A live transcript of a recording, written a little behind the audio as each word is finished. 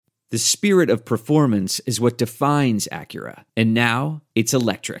The spirit of performance is what defines Acura. And now, it's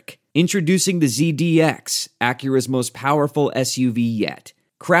electric. Introducing the ZDX, Acura's most powerful SUV yet.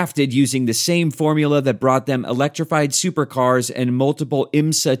 Crafted using the same formula that brought them electrified supercars and multiple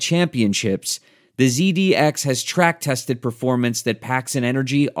IMSA championships, the ZDX has track-tested performance that packs an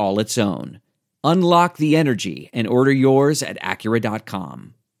energy all its own. Unlock the energy and order yours at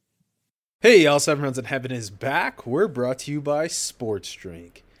Acura.com. Hey, y'all, 7 Rounds in Heaven is back. We're brought to you by Sports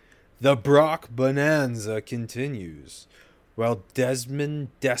Drink. The Brock Bonanza continues, while Desmond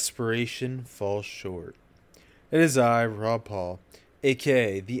desperation falls short. It is I, Rob Paul,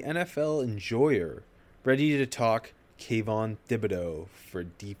 a.k.a. the NFL Enjoyer, ready to talk Kayvon Thibodeaux for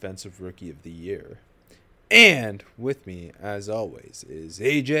Defensive Rookie of the Year. And with me, as always, is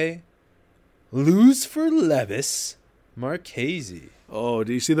AJ, Lose for Levis, Marchese. Oh,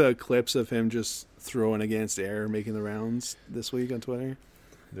 do you see the clips of him just throwing against air, making the rounds this week on Twitter?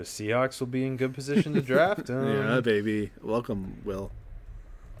 The Seahawks will be in good position to draft him. Yeah, baby. Welcome, Will.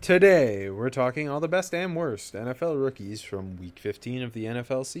 Today, we're talking all the best and worst NFL rookies from Week 15 of the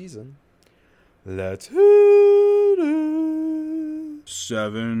NFL season. Let's hit it.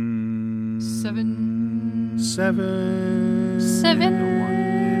 Seven.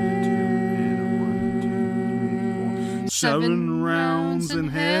 Seven rounds in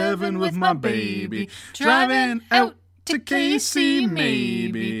heaven with my baby, driving out to KC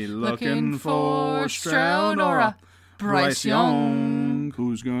maybe, looking for Stroud or a Bryce Young.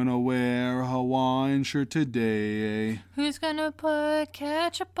 Who's gonna wear a Hawaiian shirt today? Who's gonna put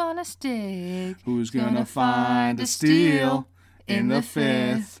ketchup on a stick? Who's gonna find a steal in the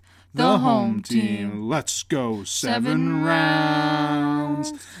fifth? The home team. Let's go 7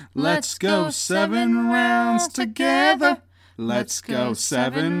 rounds. Let's go 7 rounds together. Let's go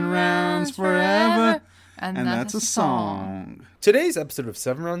 7 rounds forever. And that's a song. Today's episode of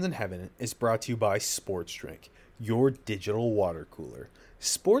 7 Rounds in Heaven is brought to you by Sports Drink, your digital water cooler.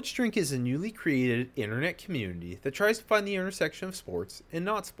 Sports Drink is a newly created internet community that tries to find the intersection of sports and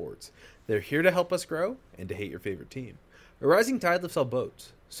not sports. They're here to help us grow and to hate your favorite team. A rising tide lifts all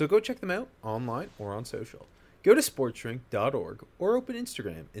boats, so go check them out online or on social. Go to sportsdrink.org or open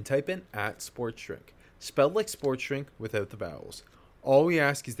Instagram and type in @sportsdrink, spelled like sports drink without the vowels. All we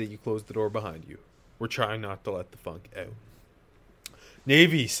ask is that you close the door behind you. We're trying not to let the funk out.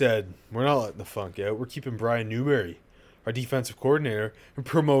 Navy said, we're not letting the funk out. We're keeping Brian Newberry, our defensive coordinator, and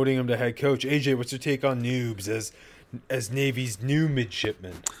promoting him to head coach. AJ, what's your take on Noobs as Navy's new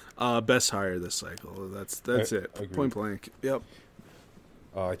midshipman? Best hire this cycle. That's it. Agreed. Point blank. Yep.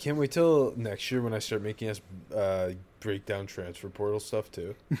 I can't wait till next year when I start making us break down transfer portal stuff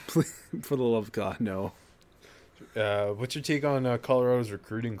too. For the love of God, no. What's your take on Colorado's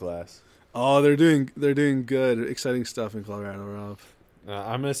recruiting class? Oh, they're doing good, exciting stuff in Colorado, Rob.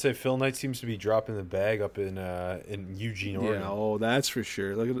 I'm gonna say Phil Knight seems to be dropping the bag up in Eugene, Oregon. Yeah, oh, that's for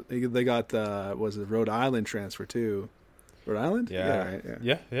sure. Look, they got was it Rhode Island transfer too? Rhode Island? Yeah,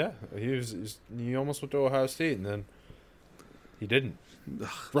 right, yeah. He almost went to Ohio State and then he didn't.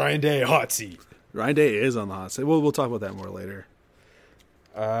 Ryan Day, hot seat. Ryan Day is on the hot seat. We'll talk about that more later.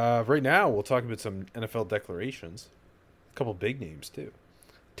 Right now, we'll talk about some NFL declarations. A couple big names too.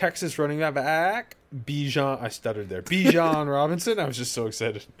 Texas running back Bijan Robinson. I was just so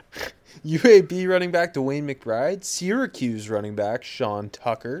excited. UAB running back Dwayne McBride. Syracuse running back Sean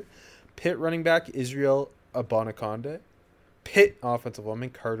Tucker. Pitt running back Israel Abonaconde. Pitt offensive lineman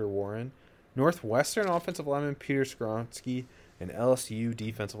Carter Warren. Northwestern offensive lineman Peter Skronsky. And LSU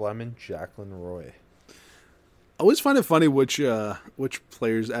defensive lineman Jacqueline Roy. I always find it funny which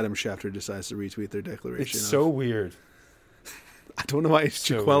players Adam Schefter decides to retweet their declaration. It's so weird. I don't know why it's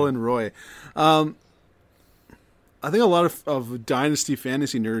Jaquel and Roy. I think a lot of Dynasty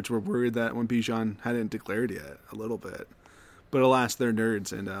fantasy nerds were worried that when Bijan hadn't declared yet, a little bit. But alas, they're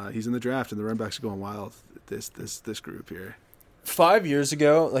nerds, and he's in the draft, and the running backs are going wild. This group here. 5 years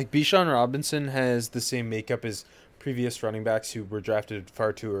ago, like Bijan Robinson has the same makeup as previous running backs who were drafted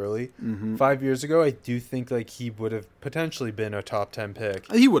far too early. Mm-hmm. 5 years ago, I do think like he would have potentially been a top 10 pick.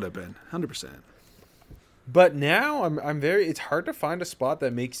 He would have been 100%. But now it's hard to find a spot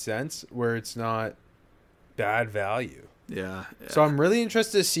that makes sense where it's not bad value. Yeah. So I'm really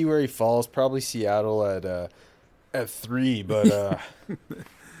interested to see where he falls. Probably Seattle at 3, but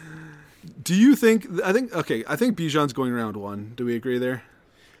do you think I think Bijan's going round 1. Do we agree there?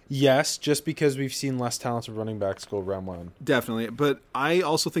 Yes, just because we've seen less talented running backs go round 1. Definitely, but I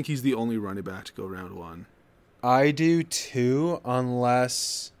also think he's the only running back to go round 1. I do too,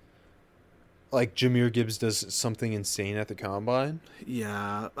 unless like Jahmyr Gibbs does something insane at the combine.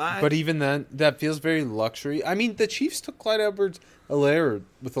 Yeah. But even then, that feels very luxury. I mean, the Chiefs took Clyde Edwards-Helaire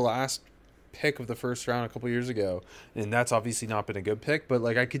with the last pick of the first round a couple years ago, and that's obviously not been a good pick. But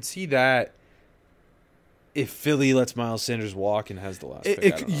like, I could see that if Philly lets Miles Sanders walk and has the last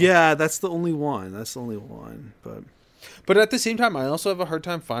pick. Yeah, that's the only one. But at the same time, I also have a hard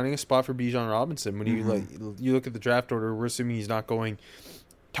time finding a spot for Bijan Robinson. When you look at the draft order, we're assuming he's not going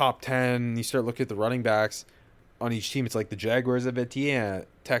top 10. You start looking at the running backs on each team. It's like the Jaguars have Etienne,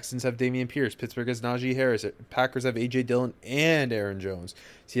 Texans have Dameon Pierce, Pittsburgh has Najee Harris, Packers have A.J. Dillon and Aaron Jones,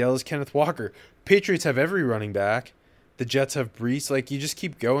 Seattle has Kenneth Walker, Patriots have every running back, the Jets have Brees. Like, you just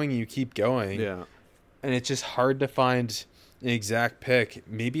keep going and you keep going. Yeah. And it's just hard to find an exact pick.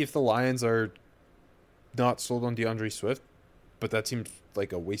 Maybe if the Lions are not sold on DeAndre Swift, but that seems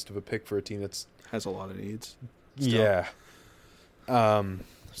like a waste of a pick for a team that's has a lot of needs. Still. Yeah.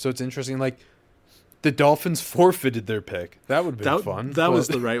 So it's interesting. Like, the Dolphins forfeited their pick. That would have been fun. That was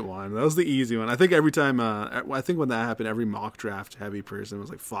the right one. That was the easy one. I think every time, I think when that happened, every mock draft heavy person was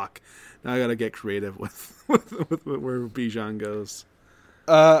like, "Fuck, now I got to get creative with where Bijan goes."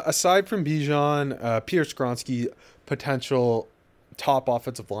 Aside from Bijan, Peter Skronsky, potential top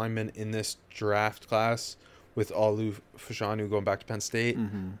offensive lineman in this draft class, with Olu Fashanu going back to Penn State.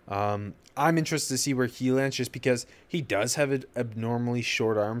 Mm-hmm. I'm interested to see where he lands, just because he does have abnormally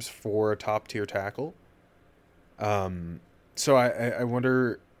short arms for a top-tier tackle. So I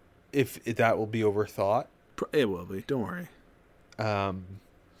wonder if that will be overthought. It will be. Don't worry.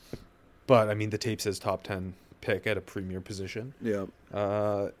 But, I mean, the tape says top 10 pick at a premier position. Yeah.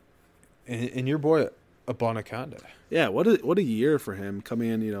 And your boy, Abanikanda. Yeah, what a year for him coming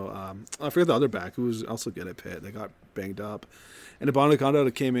in. You know, I forget the other back who was also good at Pitt. They got banged up, and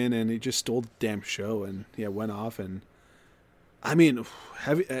Abanikanda came in and he just stole the damn show and went off. And I mean,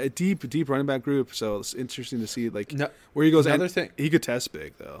 a deep running back group. So it's interesting to see where he goes. Another thing, he could test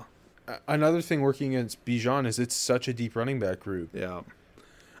big though. Another thing working against Bijan is it's such a deep running back group. Yeah,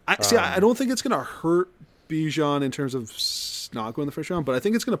 I don't think it's gonna hurt Bijan in terms of not going the first round, but I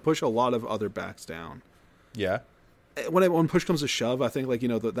think it's gonna push a lot of other backs down. Yeah. When push comes to shove, I think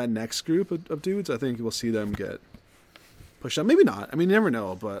that next group of dudes, I think we'll see them get pushed up. Maybe not. I mean, you never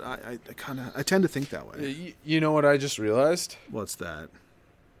know, but I tend to think that way. You know what I just realized? What's that?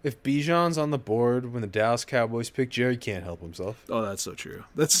 If Bijan's on the board when the Dallas Cowboys pick, Jerry can't help himself. Oh, that's so true.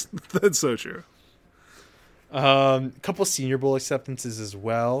 That's so true. A couple Senior Bowl acceptances as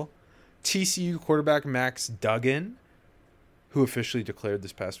well. TCU quarterback Max Duggan, who officially declared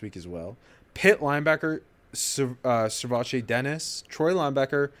this past week as well. Pitt linebacker Servace Dennis, Troy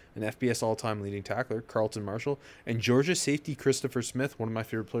linebacker and FBS all-time leading tackler Carlton Martial, and Georgia safety Christopher Smith, one of my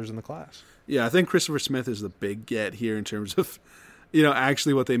favorite players in the class. Yeah, I think Christopher Smith is the big get here in terms of,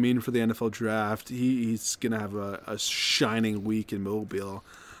 actually what they mean for the NFL draft. He's going to have a shining week in Mobile.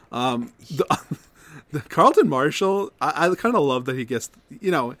 The Carlton Martial, I kind of love that he gets,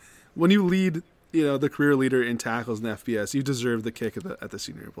 when you lead, the career leader in tackles in the FBS, you deserve the kick at the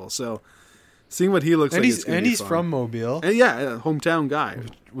Senior Bowl. So seeing what he looks like, he's from Mobile, and hometown guy,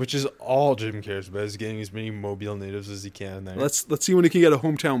 which is all Jim cares about, is getting as many Mobile natives as he can there. Let's see when he can get a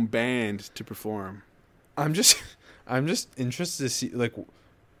hometown band to perform. I'm just interested to see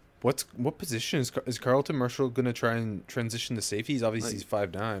what position is Carlton Martial going to try and transition to safety? He's obviously he's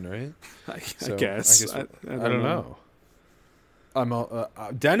 5'9", right? I guess. I don't know.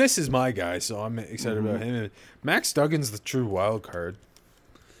 Dennis is my guy, so I'm excited about him. And Max Duggan's the true wild card.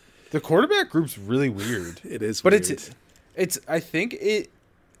 The quarterback group's really weird. It is, but weird. it's. I think it.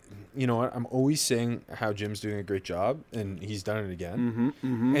 You know what? I'm always saying how Jim's doing a great job, and he's done it again.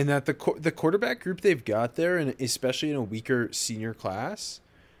 And that the quarterback group they've got there, and especially in a weaker senior class,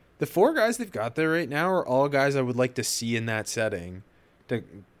 the four guys they've got there right now are all guys I would like to see in that setting,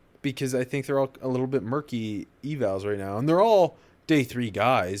 because I think they're all a little bit murky evals right now, and they're all day 3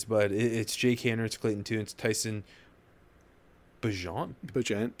 guys. But it's Jake Hanner, it's Clayton Tune, it's Tyson Bagent,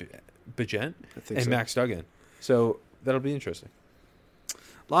 and Max Duggan. So that'll be interesting.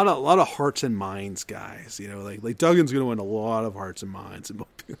 A lot of hearts and minds guys. Like Duggan's going to win a lot of hearts and minds.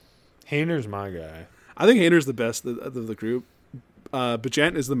 Hayner's my guy. I think Hayner's the best of the group.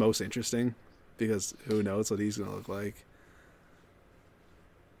 Bagent is the most interesting because who knows what he's going to look like.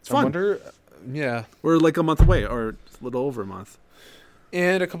 It's fun. I wonder, yeah. We're like a month away, or a little over a month.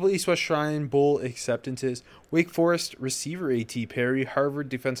 And a couple of East-West Shrine Bowl acceptances. Wake Forest receiver A.T. Perry, Harvard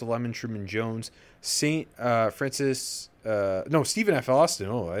defensive lineman Truman Jones, Stephen F. Austin.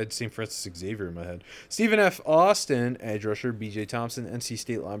 Oh, I had St. Francis Xavier in my head. Stephen F. Austin, edge rusher B.J. Thompson, NC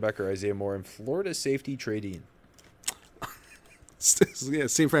State linebacker Isaiah Moore, and Florida safety Trey Dean. Yeah,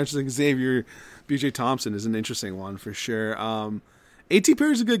 St. Francis Xavier, BJ Thompson is an interesting one for sure. A.T.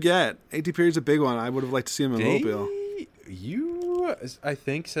 Perry's a good get. A.T. Perry's a big one. I would have liked to see him in Mobile. You, I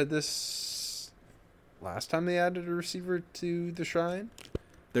think, said this last time they added a receiver to the Shrine.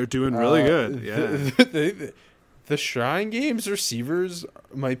 They're doing really good. Yeah. The Shrine games receivers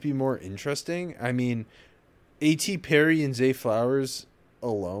might be more interesting. I mean, A.T. Perry and Zay Flowers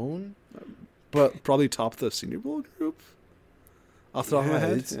alone, but probably top the Senior Bowl group. Off the top of my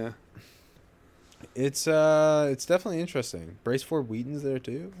head, yeah. It's definitely interesting. Braceford Wheaton's there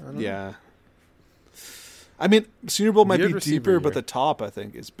too. I don't know. Yeah. I mean, Senior Bowl might Weird be receiver deeper, year. but the top, I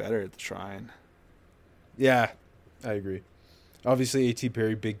think, is better at the Shrine. Yeah, I agree. Obviously, A.T.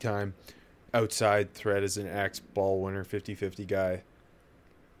 Perry, big time outside threat as an ex-ball winner, 50-50 guy.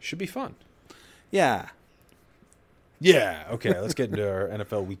 Should be fun. Yeah. Yeah, okay, let's get into our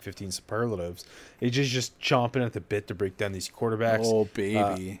NFL Week 15 superlatives. AJ's just chomping at the bit to break down these quarterbacks. Oh,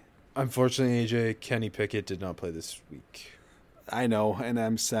 baby. Unfortunately, AJ, Kenny Pickett did not play this week. I know, and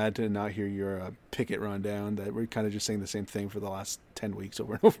I'm sad to not hear your Pickett rundown. That we're kind of just saying the same thing for the last 10 weeks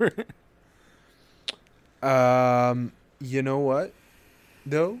over and over. You know what?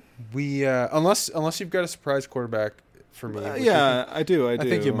 Though we unless you've got a surprise quarterback for me. I do. I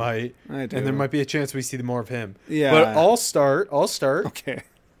think you might. I do. And there might be a chance we see more of him. Yeah. But I'll start. Okay.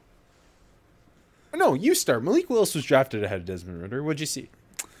 No, you start. Malik Willis was drafted ahead of Desmond Ridder. What'd you see?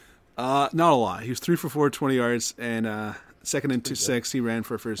 Not a lot. He was 3 for 4, 20 yards, and second and 6, he ran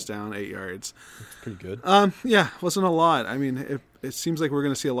for a first down, 8 yards. That's pretty good. Yeah, wasn't a lot. I mean, it seems like we're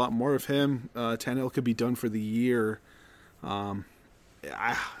going to see a lot more of him. Tannehill could be done for the year. I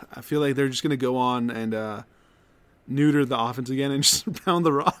feel like they're just going to go on and neuter the offense again and just pound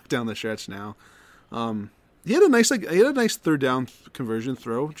the rock down the stretch now. He had a nice third down conversion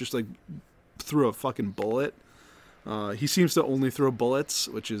throw, just like threw a fucking bullet. He seems to only throw bullets,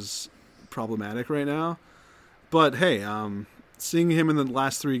 which is problematic right now. But hey, seeing him in the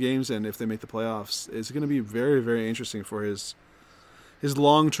last 3 games and if they make the playoffs is going to be very, very interesting for his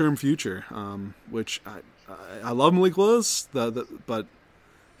long-term future. Which I love Malik Willis, but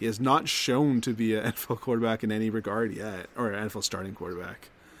he has not shown to be an NFL quarterback in any regard yet, or an NFL starting quarterback.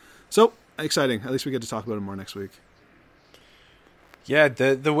 So exciting! At least we get to talk about him more next week. Yeah,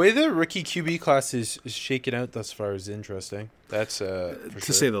 the way the rookie QB class is shaken out thus far is interesting. That's for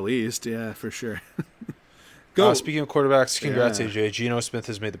to say the least. Yeah, for sure. Go. Speaking of quarterbacks, congrats, Yeah. AJ. Geno Smith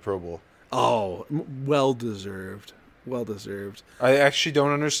has made the Pro Bowl. Oh, well deserved. Well deserved. I actually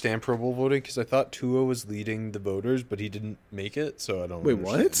don't understand Pro Bowl voting because I thought Tua was leading the voters, but he didn't make it, so I don't. Wait,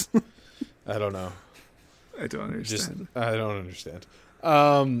 understand. what? I don't know. I don't understand. I don't understand.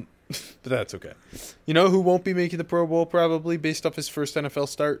 But that's okay. You know who won't be making the Pro Bowl probably based off his first NFL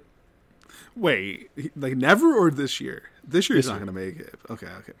start? Wait, like never or this year? This year he's This not year. going to make it. Okay.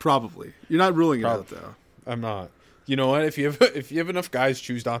 Probably. You're not ruling it out though. I'm not. You know what? If you have enough guys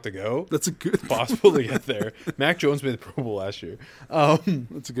choose not to go, That's a good. it's possible to get there. Mac Jones made the Pro Bowl last year.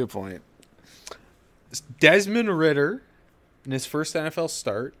 That's a good point. Desmond Ridder, in his first NFL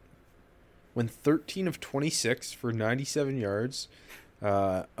start, went 13 of 26 for 97 yards,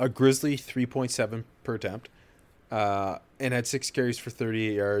 a grisly 3.7 per attempt, and had 6 carries for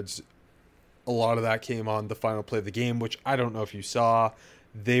 38 yards. A lot of that came on the final play of the game, which I don't know if you saw.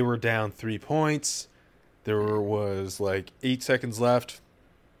 They were down 3 points. There was like 8 seconds left.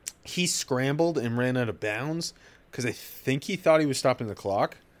 He scrambled and ran out of bounds because I think he thought he was stopping the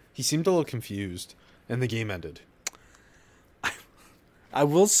clock. He seemed a little confused, and the game ended. I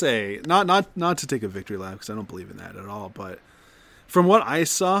will say, not to take a victory lap because I don't believe in that at all, but from what I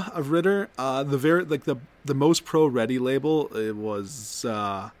saw of Ridder, the most pro ready label it was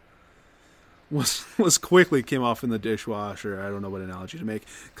quickly came off in the dishwasher. I don't know what analogy to make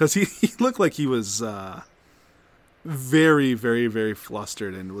because he looked like he was very, very, very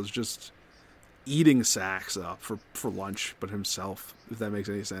flustered and was just eating sacks up for lunch, but himself, if that makes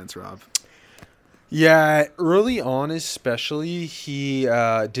any sense, Rob. Yeah, early on especially, he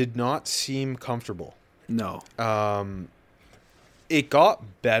did not seem comfortable. No. It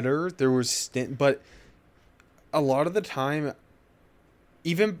got better. There was but a lot of the time,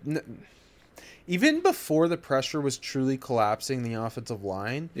 even before the pressure was truly collapsing the offensive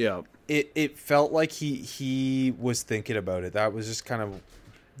line, Yeah. it felt like he was thinking about it. That was just kind of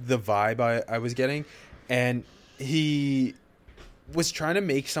the vibe I was getting. And he was trying to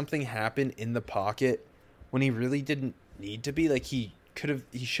make something happen in the pocket when he really didn't need to be. Like he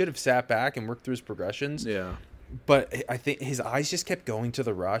should have sat back and worked through his progressions. Yeah. But I think his eyes just kept going to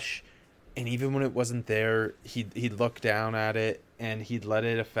the rush, and even when it wasn't there, he'd look down at it and he'd let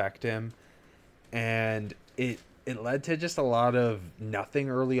it affect him, and it it led to just a lot of nothing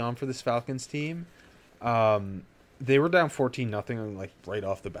early on for this Falcons team. They were down 14-0 like right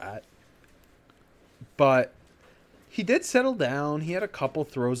off the bat. But he did settle down. He had a couple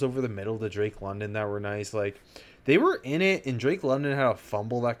throws over the middle to Drake London that were nice. Like, they were in it, and Drake London had a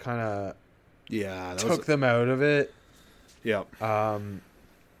fumble that kind of took them out of it. Yep.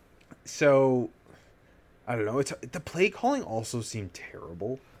 So, I don't know. The play calling also seemed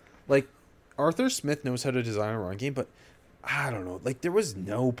terrible. Like, Arthur Smith knows how to design a run game, but I don't know. Like, there was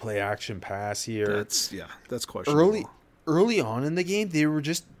no play action pass here. That's questionable. Early on in the game,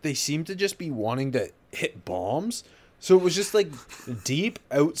 they seemed to just be wanting to hit bombs. So it was just like deep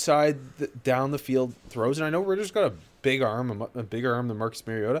outside down the field throws. And I know Ritter's got a bigger arm than Marcus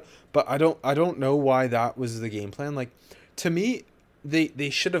Mariota, but I don't know why that was the game plan. Like, to me, they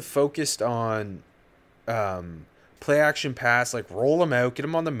should have focused on play action pass, like roll him out, get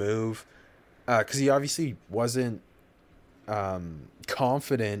him on the move, because he obviously wasn't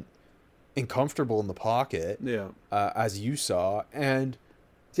confident and comfortable in the pocket, as you saw. And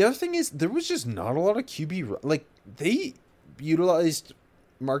the other thing is, there was just not a lot of QB like, they utilized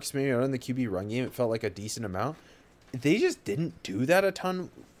Marcus Mariota in the QB run game. It felt like a decent amount. They just didn't do that a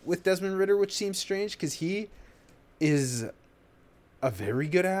ton with Desmond Ridder, which seems strange because he is a very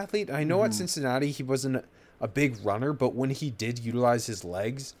good athlete. I know at Cincinnati he wasn't a big runner, but when he did utilize his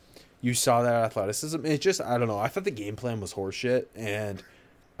legs, you saw that athleticism. It just, I don't know. I thought the game plan was horseshit, and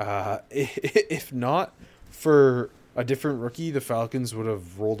if not for a different rookie, the Falcons would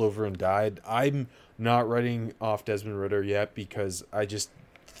have rolled over and died. I'm not writing off Desmond Ridder yet because I just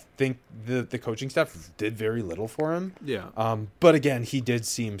think the coaching staff did very little for him. Yeah. But again, he did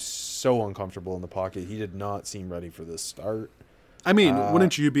seem so uncomfortable in the pocket. He did not seem ready for this start. I mean,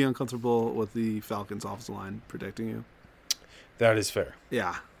 wouldn't you be uncomfortable with the Falcons' offensive line protecting you? That is fair.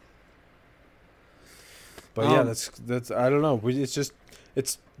 Yeah. But yeah, that's I don't know. We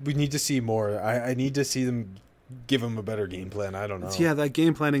need to see more. I need to see them give him a better game plan. I don't know. Yeah, that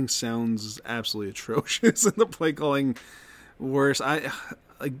game planning sounds absolutely atrocious, and the play calling worse.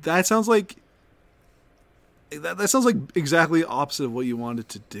 That sounds like exactly opposite of what you wanted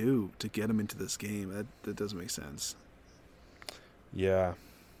to do to get him into this game. That doesn't make sense. Yeah.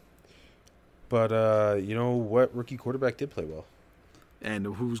 But you know what rookie quarterback did play well? And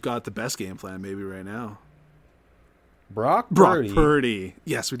who's got the best game plan maybe right now? Brock Purdy.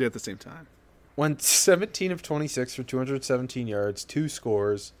 Yes, we did at the same time. Went 17 of 26 for 217 yards, 2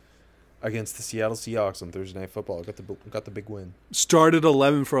 scores against the Seattle Seahawks on Thursday Night Football. Got the big win. Started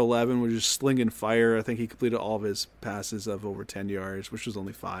 11 for 11, was just slinging fire. I think he completed all of his passes of over 10 yards, which was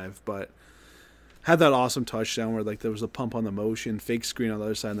only 5, but had that awesome touchdown where like there was a pump on the motion, fake screen on the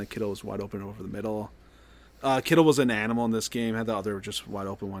other side, and the Kittle was wide open over the middle. Kittle was an animal in this game. Had the other just wide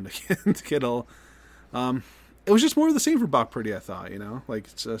open one to Kittle. It was just more of the same for Brock Purdy, I thought.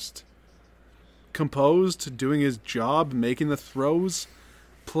 Like just composed, doing his job, making the throws,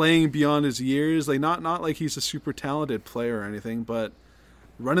 playing beyond his years. Like not like he's a super talented player or anything, but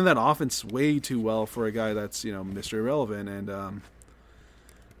running that offense way too well for a guy that's Mr. Irrelevant. And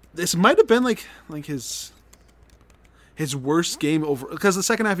this might have been like his worst game over, because the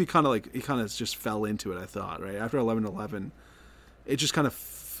second half he kind of just fell into it. I thought right after 11-11, it just kind of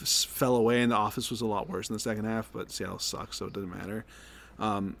fell away, and the offense was a lot worse in the second half. But Seattle sucks, so it doesn't matter.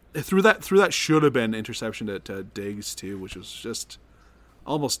 Through that should have been interception to Diggs too, which was just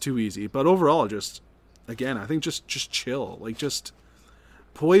almost too easy. But overall, just again, I think just chill, like just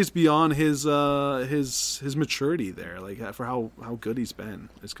poised beyond his maturity there, like for how good he's been.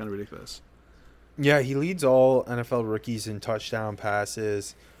 It's kind of ridiculous. Yeah, he leads all NFL rookies in touchdown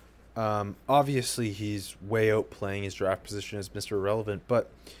passes. Obviously, he's way outplaying his draft position as Mr. Irrelevant.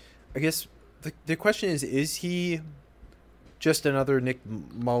 But I guess the question is he just another Nick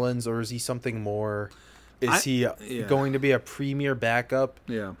Mullins, or is he something more? Is he going to be a premier backup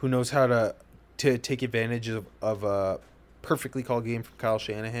who knows how to take advantage of a perfectly called game from Kyle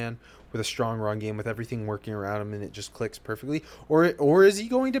Shanahan with a strong run game with everything working around him and it just clicks perfectly? Or is he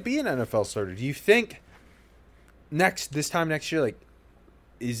going to be an NFL starter? Do you think this time next year, like,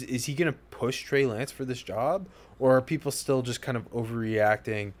 is he going to push Trey Lance for this job? Or are people still just kind of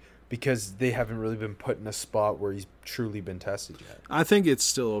overreacting because they haven't really been put in a spot where he's truly been tested yet? I think it's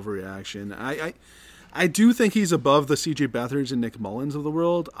still overreaction. I do think he's above the CJ Beathard's and Nick Mullins of the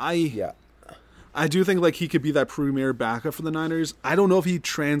world. I do think like he could be that premier backup for the Niners. I don't know if he'd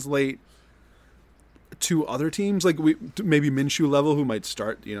translate to other teams, like maybe Minshew level, who might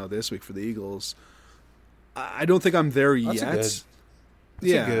start this week for the Eagles. I don't think I'm there yet. That's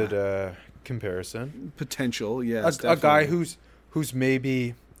a good comparison. Potential, yeah. A guy who's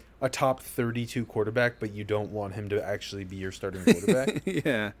maybe a top 32 quarterback, but you don't want him to actually be your starting quarterback.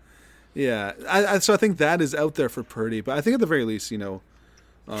 Yeah. So I think that is out there for Purdy, but I think at the very least,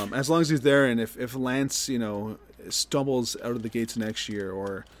 as long as he's there, and if Lance, stumbles out of the gates next year,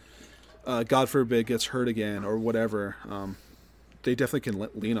 or God forbid gets hurt again or whatever, they definitely can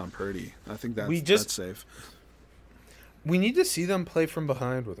lean on Purdy. I think that's safe. We need to see them play from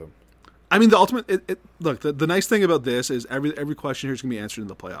behind with him. I mean, the ultimate. Look, the nice thing about this is every question here is going to be answered in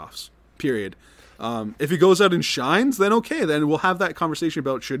the playoffs. Period. If he goes out and shines, then okay. Then we'll have that conversation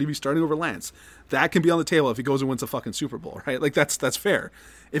about should he be starting over Lance. That can be on the table if he goes and wins a fucking Super Bowl, right? Like that's fair.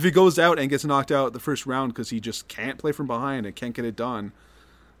 If he goes out and gets knocked out the first round because he just can't play from behind and can't get it done,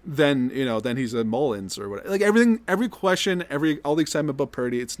 then then he's a Mullins or whatever. Like every question, all the excitement about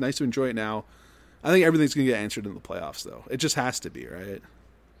Purdy. It's nice to enjoy it now. I think everything's going to get answered in the playoffs, though. It just has to be, right?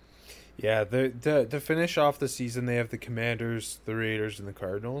 Yeah, to finish off the season, they have the Commanders, the Raiders, and the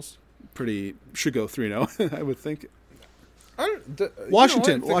Cardinals. Should go 3-0, I would think.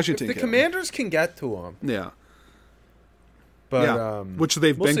 Washington. If the Commanders can get to them. Yeah. But yeah. Which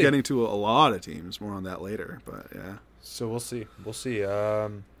they've been getting to a lot of teams. More on that later, but yeah. So we'll see.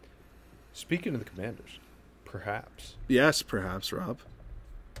 Speaking of the Commanders, perhaps. Yes, perhaps, Rob.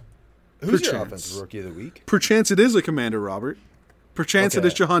 Who's your offensive rookie of the week? Perchance it is a Commander, Robert. Perchance it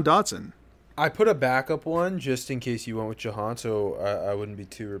is Jahan Dotson. I put a backup one just in case you went with Jahan, so I wouldn't be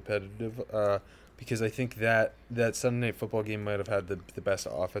too repetitive. Because I think that Sunday Night Football game might have had the best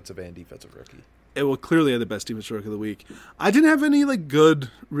offensive and defensive rookie. It will clearly have the best defensive rookie of the week. I didn't have any really good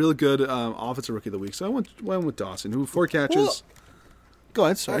offensive rookie of the week, so I went with Dawson, who 4 catches. Well, go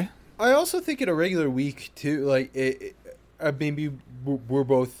ahead, sorry. I also think in a regular week too, maybe we're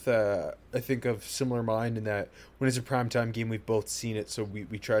both I think of similar mind in that when it's a primetime game, we've both seen it, so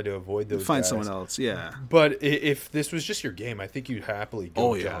we try to avoid those. Find guys. someone else, yeah. But if this was just your game, I think you'd happily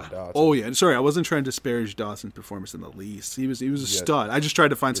go with Jahan Dotson. Oh yeah, sorry, I wasn't trying to disparage Dawson's performance in the least. He was a stud. I just tried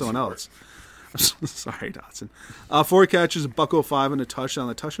to find someone else. Sorry, Dotson. 4 catches, $105 and a touchdown.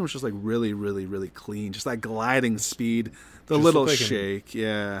 The touchdown was just really, really, really clean. Just that gliding speed, the just little shake.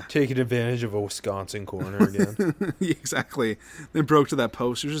 Yeah, taking advantage of a Wisconsin corner again. Exactly. Then broke to that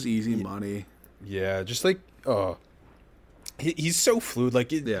post. It was just easy money. Yeah, just he's so fluid.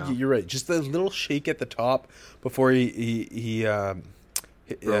 You're right. Just the little shake at the top before he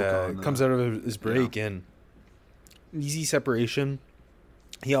comes out of his break and easy separation.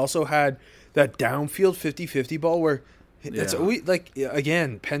 He also had that downfield 50-50 ball where it's always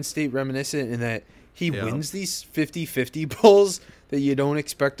again Penn State reminiscent in that he wins these 50-50 balls that you don't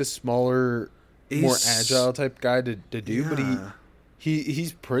expect a smaller, more agile type guy to do, but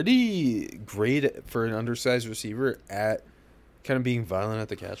he's pretty great for an undersized receiver at kind of being violent at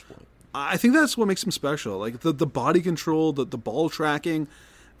the catch point. I think that's what makes him special. Like the body control, the ball tracking,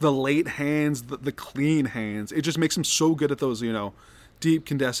 the late hands, the clean hands. It just makes him so good at those, deep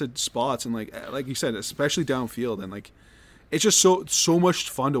contested spots, and like you said, especially downfield, and it's just so much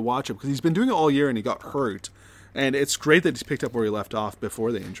fun to watch him because he's been doing it all year and he got hurt, and it's great that he's picked up where he left off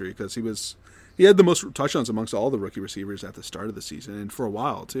before the injury because he had the most touchdowns amongst all the rookie receivers at the start of the season and for a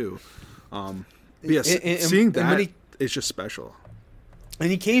while too. Seeing that is just special.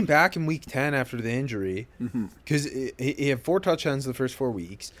 And he came back in week 10 after the injury because he had 4 touchdowns the first 4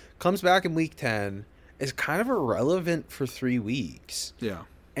 weeks. Comes back in week 10. Is kind of irrelevant for 3 weeks. Yeah.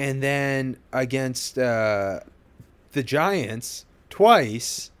 And then against the Giants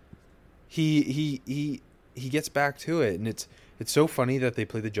twice, he gets back to it, and it's so funny that they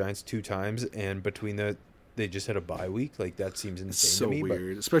play the Giants 2 times, and between they just had a bye week. That seems insane to me. So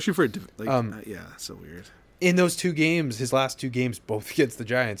weird, especially for so weird. In those 2 games, his last 2 games, both against the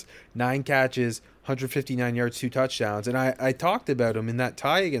Giants, 9 catches, 159 yards, 2 touchdowns, and I talked about him in that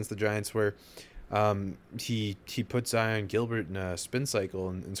tie against the Giants where. He put Zion Gilbert in a spin cycle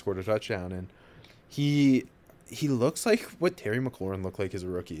and scored a touchdown, and he looks like what Terry McLaurin looked like as a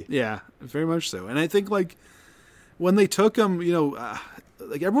rookie. Yeah, very much so. And I think when they took him,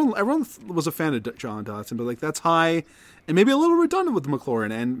 everyone was a fan of John Dotson, but that's high and maybe a little redundant with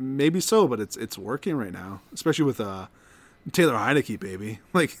McLaurin, and maybe so, but it's working right now, especially with Taylor Heineke, baby.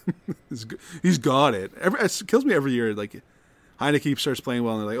 He's got it. It kills me every year. Heineke starts playing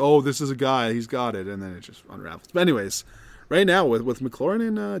well, and they're like, oh, this is a guy, he's got it, and then it just unravels. But anyways, right now with McLaurin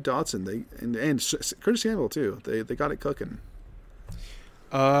and Dotson, and Curtis Samuel too, they got it cooking.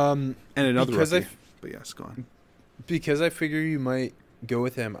 And another rookie. But yes, go on. Because I figure you might go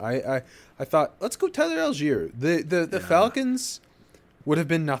with him. I thought, let's go Tyler Allgeier. The Falcons would have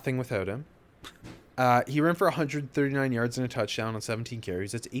been nothing without him. He ran for 139 yards and a touchdown on 17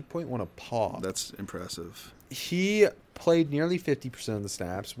 carries. That's 8.1 a pop. That's impressive. played nearly 50% of the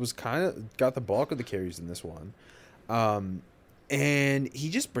snaps, was kind of got the bulk of the carries in this one. And he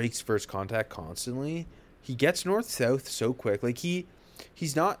just breaks first contact constantly. He gets north-south so quick. Like, he's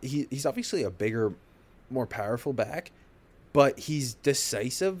obviously a bigger, more powerful back, but he's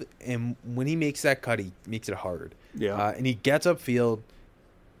decisive, and when he makes that cut, he makes it hard. Yeah. And he gets upfield,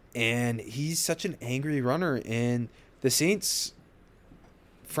 and he's such an angry runner, and the Saints'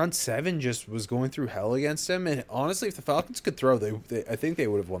 front seven just was going through hell against him. And honestly, if the Falcons could throw, I think they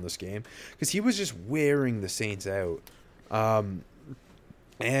would have won this game, because he was just wearing the Saints out.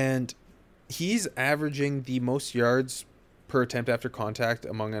 And he's averaging the most yards per attempt after contact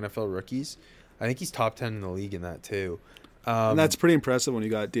among NFL rookies. I think he's top 10 in the league in that too. And that's pretty impressive when you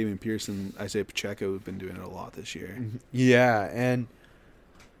got Damian Pierce and Isaiah Pacheco, who've been doing it a lot this year. Yeah, and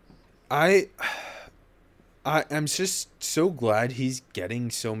I'm just so glad he's getting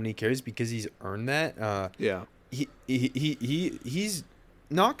so many carries, because he's earned that. He's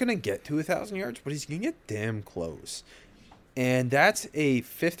not gonna get to 1,000 yards, but he's gonna get damn close. And that's a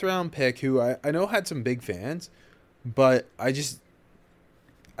 5th-round pick who I know had some big fans, but I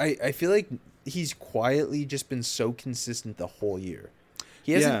feel like he's quietly just been so consistent the whole year.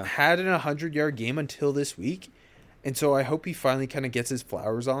 He hasn't had an 100-yard game until this week, and so I hope he finally kind of gets his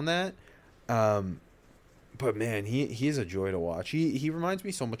flowers on that. But man, he is a joy to watch. He reminds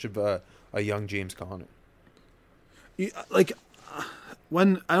me so much of a young James Conner.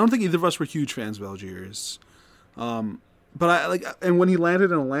 When I don't think either of us were huge fans of Algiers, but and when he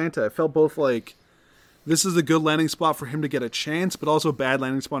landed in Atlanta, I felt both like this is a good landing spot for him to get a chance, but also a bad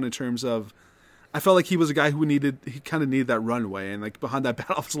landing spot in terms of I felt like he was a guy who kind of needed that runway, and like behind that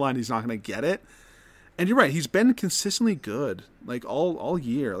bad offensive line, he's not going to get it. And you're right, he's been consistently good like all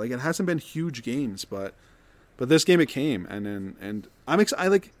year. Like, it hasn't been huge games, but this game it came, and I'm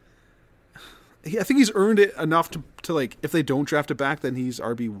excited. I think he's earned it enough to like, if they don't draft it back, then he's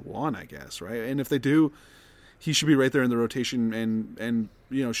RB1, I guess, right? And if they do, he should be right there in the rotation and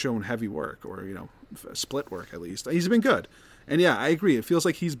shown heavy work, or split work at least. He's been good. And yeah, I agree. It feels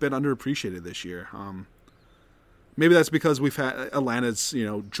like he's been underappreciated this year. Maybe that's because we've had Atlanta's,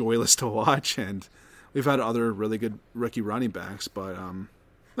 joyless to watch, and we've had other really good rookie running backs. But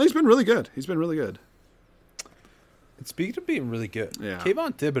he's been really good. And speaking of being really good,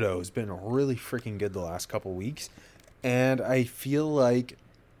 Kayvon Thibodeaux has been really freaking good the last couple weeks, and I feel like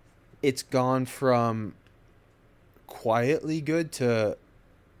it's gone from quietly good to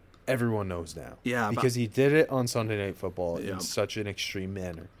everyone knows now. Yeah, because he did it on Sunday Night Football in such an extreme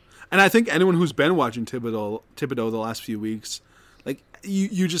manner. And I think anyone who's been watching Thibodeaux the last few weeks, like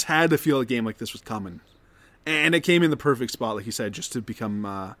you just had to feel a game like this was coming, and it came in the perfect spot, like you said, just to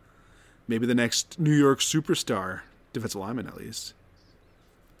become maybe the next New York superstar defensive lineman at least.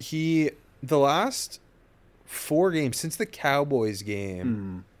 The last 4 games since the Cowboys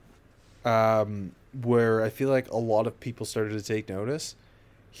game, where I feel like a lot of people started to take notice.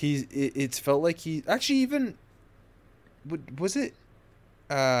 It's felt like he actually even was it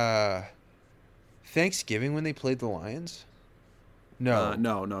Thanksgiving when they played the Lions? No.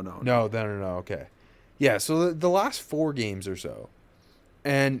 No. Okay, yeah. So the last 4 games or so,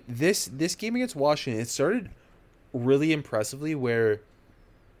 and this game against Washington, it started really impressively where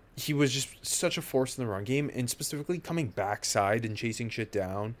he was just such a force in the run game, and specifically coming backside and chasing shit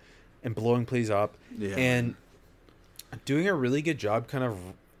down and blowing plays up, and doing a really good job kind of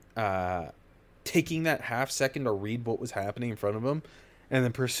taking that half second to read what was happening in front of him and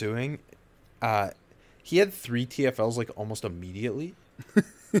then pursuing. He had 3 TFLs like almost immediately.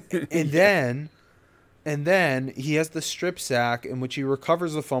 and then he has the strip sack in which he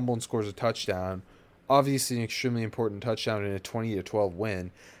recovers the fumble and scores a touchdown. Obviously an extremely important touchdown in a 20-12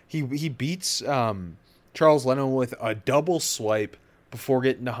 win. He beats Charles Leno with a double swipe before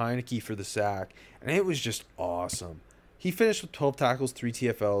getting to Heineke for the sack, and it was just awesome. He finished with 12 tackles, 3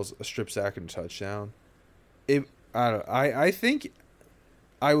 TFLs, a strip sack, and a touchdown. I think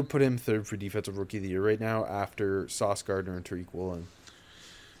I would put him 3rd for Defensive Rookie of the Year right now after Sauce Gardner and Tariq Woolen.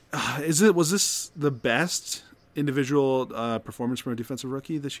 Was this the best individual performance from a defensive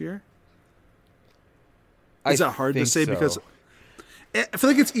rookie this year? Is that hard to say? So. Because I feel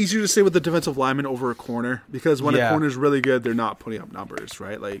like it's easier to say with the defensive lineman over a corner, because when a corner is really good, they're not putting up numbers,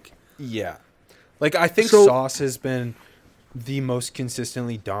 right? Like, I think Sauce has been the most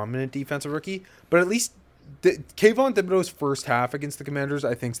consistently dominant defensive rookie, but at least Kayvon Thibodeaux's first half against the Commanders,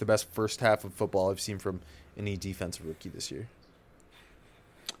 I think, is the best first half of football I've seen from any defensive rookie this year.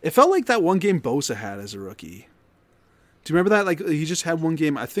 It felt like that one game Bosa had as a rookie. Do you remember that? Like, he just had one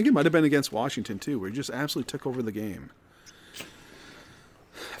game. I think it might have been against Washington too, where he just absolutely took over the game.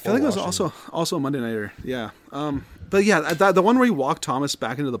 feel like it was also a Monday nighter. Yeah. But yeah, the one where he walked Thomas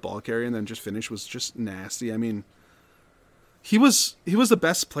back into the ball carrier and then just finished was just nasty. I mean, he was the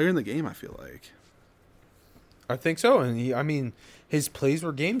best player in the game, I feel like. I think so, and his plays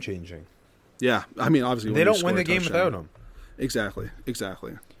were game changing. Yeah, I mean, obviously they don't win the game without him. Exactly.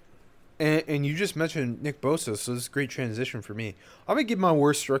 And you just mentioned Nick Bosa, so this is a great transition for me. I'm gonna give my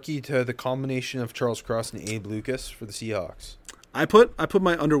worst rookie to the combination of Charles Cross and Abe Lucas for the Seahawks. I put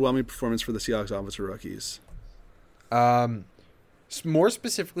my underwhelming performance for the Seahawks offensive rookies. More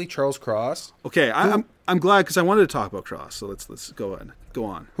specifically, Charles Cross. Okay, I'm glad because I wanted to talk about Cross. So let's go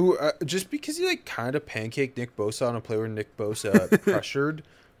on. Who just because he kind of pancaked Nick Bosa on a play where Nick Bosa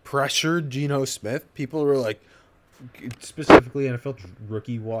pressured Geno Smith. People were like, specifically NFL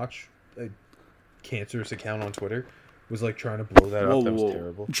Rookie Watch, a cancerous account on Twitter, was trying to blow that up. That was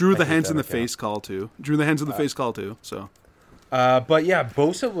terrible. Drew the hands in the face call too. So. But yeah,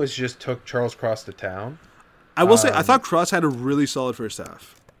 Bosa took Charles Cross to town. I will say I thought Cross had a really solid first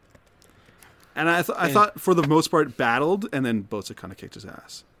half, and I thought for the most part battled, and then Bosa kind of kicked his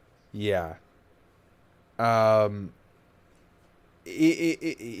ass. Yeah.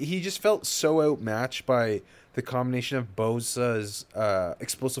 He just felt so outmatched by the combination of Bosa's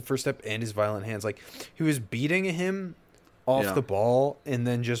explosive first step and his violent hands. He was beating him off the ball and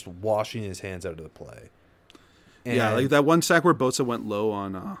then just washing his hands out of the play. And that one sack where Bosa went low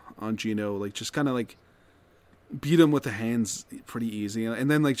on Geno, just kind of beat him with the hands pretty easy, and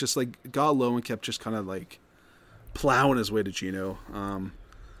then got low and kept just kind of plowing his way to Geno.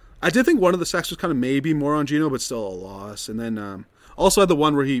 I did think one of the sacks was kind of maybe more on Geno, but still a loss. And then also had the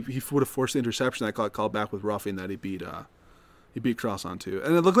one where he would have forced the interception that got called back with roughing that he beat Cross on too.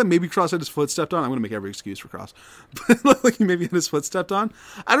 And it looked like maybe Cross had his foot stepped on. I'm going to make every excuse for Cross, but it looked like he maybe had his foot stepped on.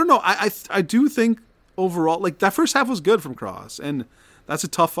 I don't know. I do think overall that first half was good from Cross, and that's a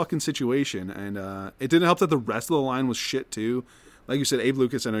tough fucking situation. And it didn't help that the rest of the line was shit too. Like you said, Abe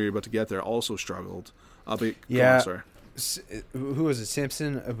Lucas, I know you're about to get there, also struggled. Who was it?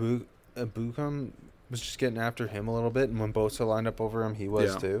 Samson Ebukam was just getting after him a little bit, and when Bosa lined up over him, he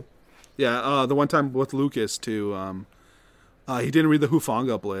was too. Yeah, the one time with Lucas too, he didn't read the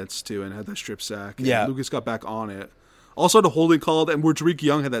Hufanga blitz too, and had that strip sack. And Lucas got back on it. Also, the holding called, and where Tariq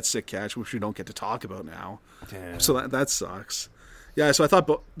Young had that sick catch, which we don't get to talk about now. Damn. So that sucks. Yeah, so I thought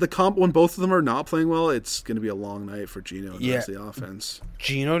when both of them are not playing well, it's going to be a long night for Geno and the rest of the offense.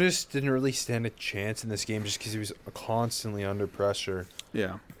 Geno just didn't really stand a chance in this game just because he was constantly under pressure.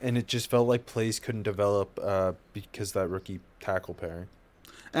 Yeah. And it just felt like plays couldn't develop because that rookie tackle pairing.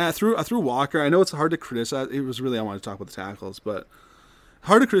 And I threw Walker. I know it's hard to criticize. I wanted to talk about the tackles, but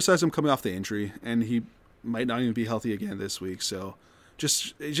hard to criticize him coming off the injury, and he might not even be healthy again this week. So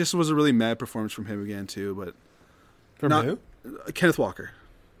it just was a really mad performance from him again too. But from who? Kenneth Walker.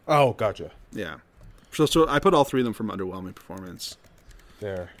 Oh, gotcha. Yeah. So I put all three of them from underwhelming performance.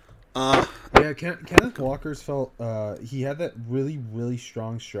 There. Kenneth Walker's felt he had that really, really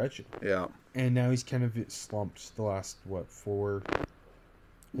strong stretch. Yeah. And now he's kind of slumped the last last 4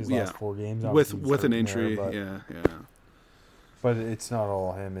 games with an injury. Yeah. But it's not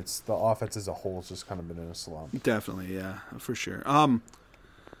all him. It's the offense as a whole has just kind of been in a slump. Definitely, yeah, for sure.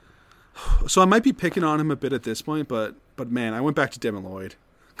 So I might be picking on him a bit at this point, but man, I went back to Devin Lloyd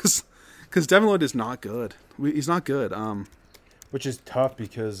because Devin Lloyd is not good. He's not good. Which is tough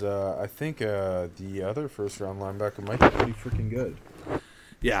because I think the other first round linebacker might be pretty freaking good.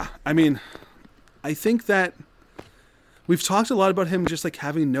 Yeah, I mean, I think that we've talked a lot about him just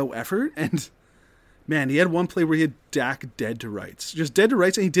having no effort, and man, he had one play where he had Dak dead to rights,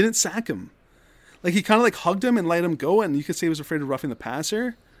 and he didn't sack him. He kind of hugged him and let him go, and you could say he was afraid of roughing the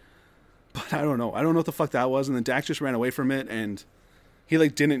passer. But I don't know. I don't know what the fuck that was. And then Dak just ran away from it, and he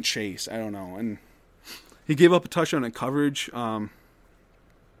didn't chase. I don't know. And he gave up a touchdown in coverage. Had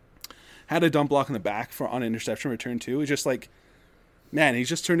a dump block in the back on an interception return too. It's just man, he's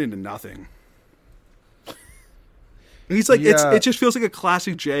just turned into nothing. And he's it just feels like a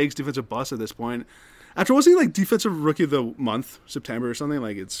classic Jags defensive bust at this point. After wasn't he defensive rookie of the month, September or something?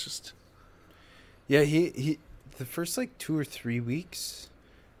 It's just. Yeah, he the first 2 or 3 weeks.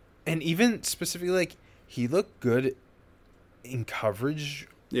 And even specifically, he looked good in coverage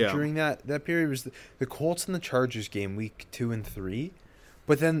during that period. It was the Colts and the Chargers game, week 2 and 3.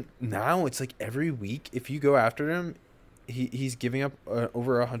 But then now it's every week, if you go after him, he's giving up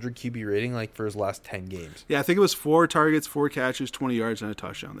over 100 QB rating for his last 10 games. Yeah, I think it was 4 targets, 4 catches, 20 yards, and a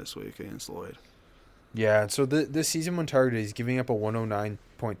touchdown this week against Lloyd. Yeah, so this season one target, he's giving up a 109.2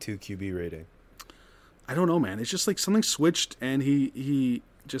 QB rating. I don't know, man. It's just something switched, and he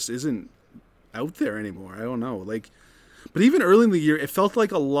just isn't out there anymore. I don't know. But even early in the year, it felt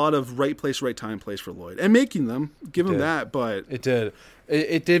like a lot of right place, right time plays for Lloyd. And making them, give him that, but... It did.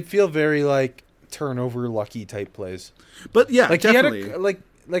 It did feel very, like, turnover lucky type plays. But, yeah, like, definitely. He had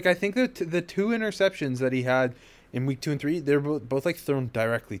like I think the 2 interceptions that he had in week 2 and 3, they're both like, thrown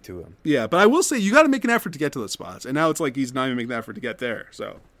directly to him. Yeah, but I will say, you got to make an effort to get to those spots. And now it's like he's not even making an effort to get there,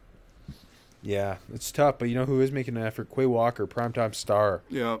 so... Yeah, it's tough, but you know who is making an effort? Quay Walker, primetime star.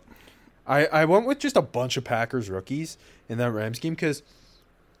 Yeah. I went with just a bunch of Packers rookies in that Rams game because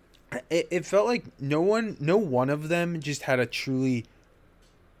it felt like no one of them just had a truly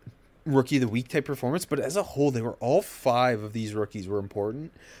rookie of the week type performance, but as a whole, they were all 5 of these rookies were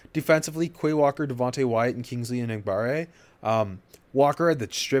important. Defensively, Quay Walker, Devontae Wyatt, and Kingsley Enagbare. Walker had the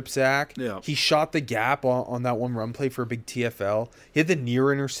strip sack. Yeah. He shot the gap on that one run play for a big TFL. He had the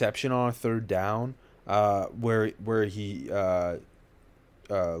near interception on a 3rd down where he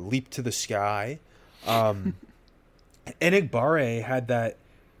leaped to the sky. Enagbare had that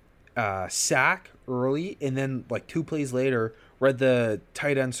sack early, and then like 2 plays later, read the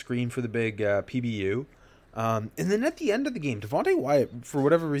tight end screen for the big PBU. And then at the end of the game, Devontae Wyatt, for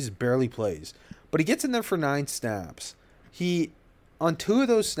whatever reason, barely plays. But he gets in there for 9 snaps. On 2 of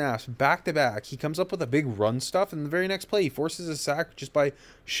those snaps, back-to-back, he comes up with a big run stuff, and the very next play, he forces a sack just by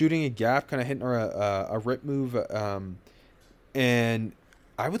shooting a gap, kind of hitting a rip move. And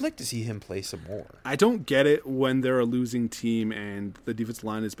I would like to see him play some more. I don't get it when they're a losing team and the defensive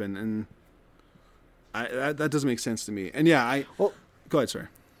line has been... and that doesn't make sense to me. And yeah, go ahead, sorry.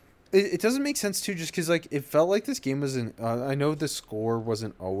 It doesn't make sense, too, just because like, it felt like this game wasn't... I know the score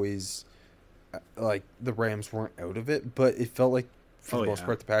wasn't always... like, the Rams weren't out of it, but it felt like, for the most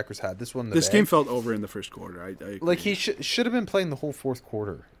part, the Packers had this one. This game felt over in the first quarter. I agree. Like, he should have been playing the whole 4th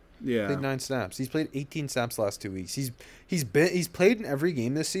quarter. Yeah. Played 9 snaps. He's played 18 snaps the last 2 weeks. He's played in every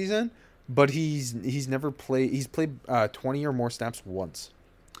game this season, but he's never played. He's played 20 or more snaps once.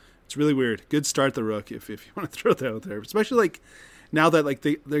 It's really weird. Good start, the Rook, if you want to throw that out there. Especially, like, now that, like,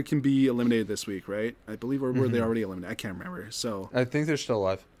 they can be eliminated this week, right? I believe, or were they already eliminated? I can't remember. So I think they're still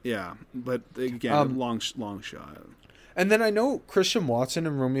alive. Yeah, but, again, long shot. And then I know Christian Watson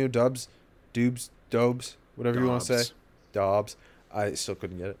and Romeo Dobbs, whatever you want to say. Dobbs. I still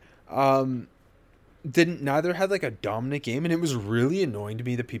couldn't get it. Neither had, like, a dominant game, and it was really annoying to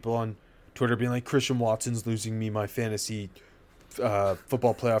me that people on Twitter being like, Christian Watson's losing me my fantasy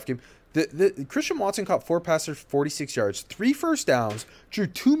football playoff game. The Christian Watson caught 4 passes, 46 yards, 3 first downs, drew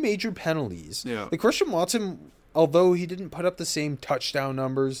 2 major penalties. Yeah. The Christian Watson, although he didn't put up the same touchdown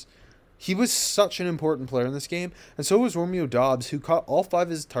numbers, he was such an important player in this game, and so was Romeo Dobbs, who caught all 5 of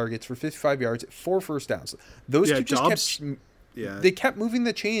his targets for 55 yards, 4 first downs. Those two just kept moving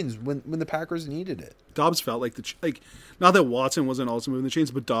the chains when the Packers needed it. Dobbs felt like not that Watson wasn't also moving the chains,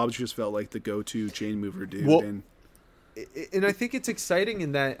 but Dobbs just felt like the go-to chain mover dude. Well, and I think it's exciting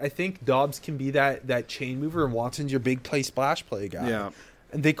in that I think Dobbs can be that chain mover, and Watson's your big play splash play guy. Yeah,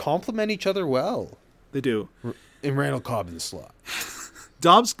 and they complement each other well. They do. And Randall Cobb in the slot.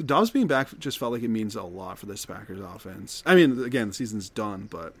 Dobbs being back just felt like it means a lot for this Packers offense. I mean, again, the season's done,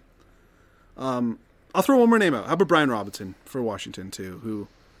 but I'll throw one more name out. How about Brian Robinson for Washington too? Who,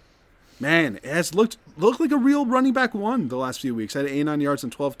 man, has looked like a real running back one the last few weeks. Had 89 yards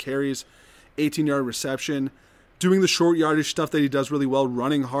and 12 carries, 18-yard reception, doing the short yardage stuff that he does really well,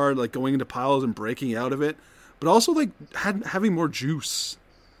 running hard, like going into piles and breaking out of it, but also like having more juice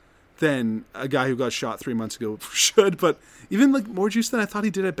than a guy who got shot 3 months ago should, but even like more juice than I thought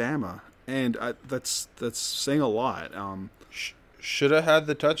he did at Bama, and that's saying a lot. Should have had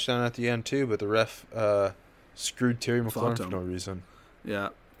the touchdown at the end too, but the ref screwed Terry McLaurin for no reason. Yeah,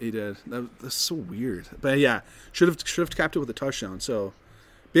 he did. That's so weird. But yeah, should have capped it with a touchdown. So,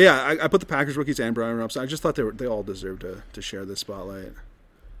 but yeah, I put the Packers rookies and Brian Robinson. I just thought they all deserved to share this spotlight.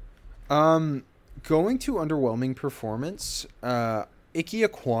 Going to underwhelming performance. Ike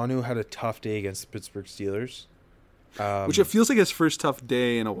Ekwonu had a tough day against the Pittsburgh Steelers. Which it feels like his first tough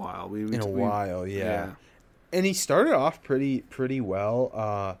day in a while. Yeah. And he started off pretty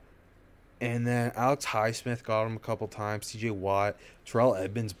well. And then Alex Highsmith got him a couple times. TJ Watt, Terrell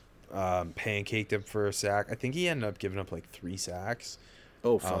Edmonds pancaked him for a sack. I think he ended up giving up like 3 sacks.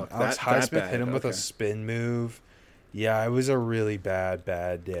 Oh, fuck. Alex Highsmith hit him with a spin move. Yeah, it was a really bad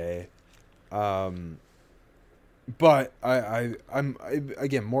day. But I'm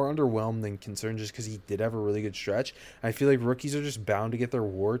again more underwhelmed than concerned just because he did have a really good stretch. I feel like rookies are just bound to get their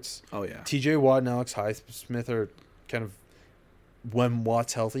warts. Oh yeah. TJ Watt and Alex Highsmith are kind of, when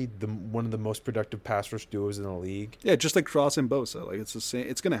Watt's healthy, one of the most productive pass rush duos in the league. Yeah, just like Cross and Bosa, like it's the same.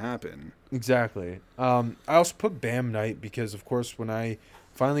 It's gonna happen. Exactly. I also put Bam Knight because of course when I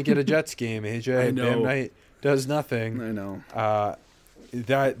finally get a Jets game, AJ Bam Knight does nothing. I know.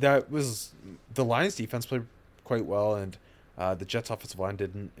 That was the Lions defense played quite well, and the Jets offensive line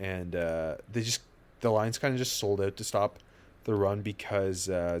didn't, and the Lions kind of just sold out to stop the run because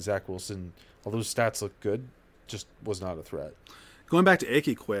Zach Wilson, although his stats look good, just was not a threat. Going back to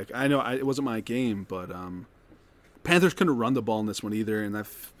Icky quick, I know it wasn't my game, but Panthers couldn't run the ball in this one either, and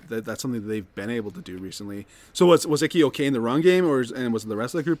that's something that they've been able to do recently. So was Icky okay in the run game, and was it the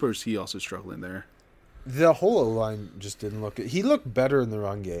rest of the group, or is he also struggling there? The whole O-line just didn't look good. He looked better in the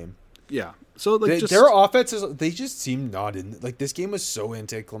run game. Yeah. So their offenses, they just seemed not in. Like, this game was so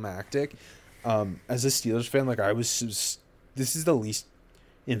anticlimactic. As a Steelers fan, this is the least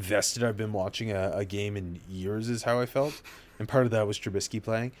invested I've been watching a game in years, is how I felt. And part of that was Trubisky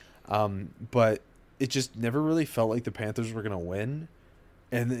playing. But it just never really felt like the Panthers were going to win.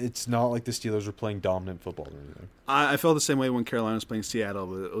 And it's not like the Steelers were playing dominant football or anything. I felt the same way when Carolina was playing Seattle,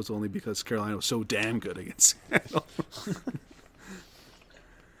 but it was only because Carolina was so damn good against Seattle.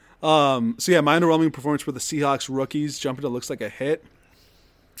 So yeah, my underwhelming performance for the Seahawks rookies, jumping to looks like a hit.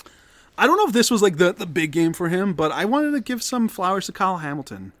 I don't know if this was like the big game for him, but I wanted to give some flowers to Kyle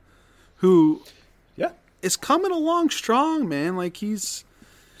Hamilton, who is coming along strong, man. Like he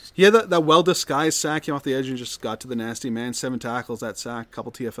had that well-disguised sack, came off the edge and just got to the nasty man. 7 tackles, that sack,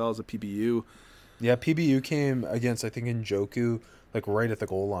 couple TFLs, a PBU. Yeah, PBU came against, I think, Njoku, like right at the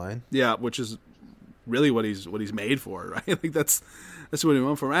goal line. Yeah, which is really what he's made for, right? Like that's what he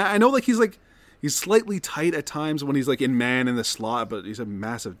went for. I know, like he's slightly tight at times when he's like in man in the slot, but he's a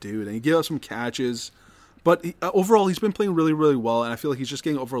massive dude, and he gave up some catches. But overall, he's been playing really, really well, and I feel like he's just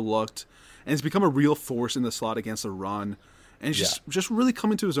getting overlooked, and he's become a real force in the slot against the run. And he's just really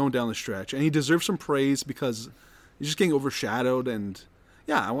coming to his own down the stretch. And he deserves some praise because he's just getting overshadowed. And,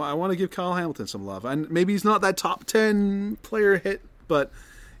 yeah, I want to give Kyle Hamilton some love. And maybe he's not that top 10 player hit, but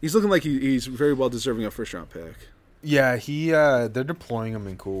he's looking like he's very well deserving a first-round pick. Yeah, they're deploying him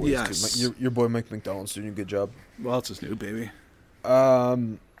in cool ways. Yes. Your boy Mike McDonald's doing a good job. Well, it's his new baby.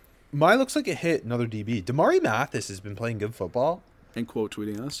 Mine looks like a hit, another DB. Damari Mathis has been playing good football. And quote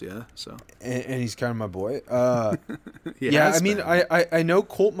tweeting us, yeah. So and he's kind of my boy. I know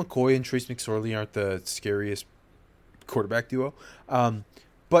Colt McCoy and Trace McSorley aren't the scariest quarterback duo,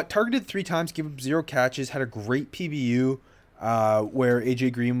 but targeted 3 times, gave up 0 catches, had a great PBU where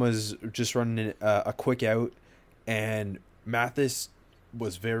AJ Green was just running a quick out, and Mathis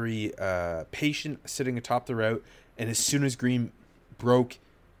was very patient sitting atop the route, and as soon as Green broke,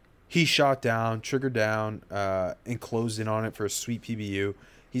 he shot down, triggered down, and closed in on it for a sweet PBU.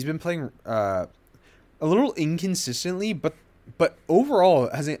 He's been playing a little inconsistently, but overall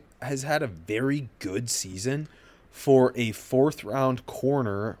has had a very good season for a 4th-round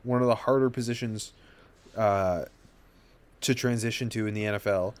corner, one of the harder positions to transition to in the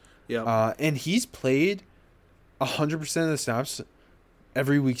NFL. Yeah, and he's played 100% of the snaps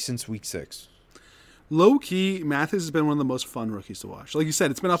every week since week 6. Low key, Mathis has been one of the most fun rookies to watch. Like you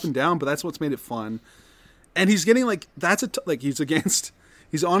said, it's been up and down, but that's what's made it fun. And he's getting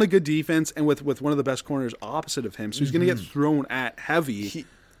he's on a good defense and with one of the best corners opposite of him, so he's going to get thrown at heavy.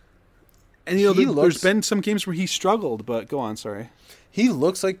 There's been some games where he struggled, but go on, sorry. He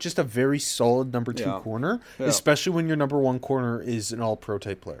looks like just a very solid number 2 corner, especially when your number 1 corner is an all-pro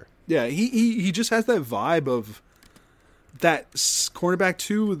type player. Yeah, he just has that vibe of that cornerback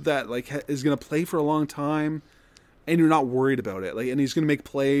too that is going to play for a long time, and you're not worried about it. And he's going to make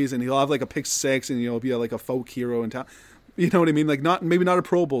plays, and he'll have a pick 6, and he'll be like a folk hero in town. You know what I mean? Maybe not a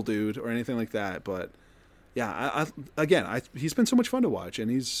Pro Bowl dude or anything like that, but yeah. He's been so much fun to watch,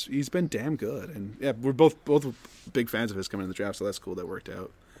 and he's been damn good. And yeah, we're both big fans of his coming in the draft, so that's cool that worked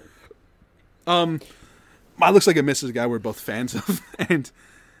out. Mine looks like it misses a guy we're both fans of, and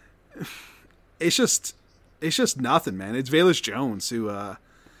it's just nothing, man. It's Velus Jones, who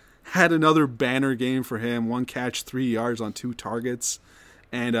had another banner game for him. 1 catch, 3 yards on 2 targets,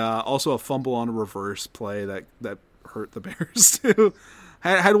 and also a fumble on a reverse play that hurt the Bears too.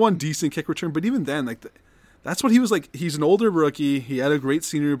 Had 1 decent kick return, but even then, that's what he was like. He's an older rookie. He had a great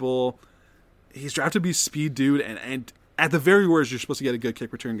Senior Bowl. He's drafted to be speed dude, and at the very worst, you're supposed to get a good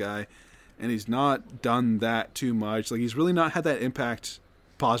kick return guy, and he's not done that too much. He's really not had that impact,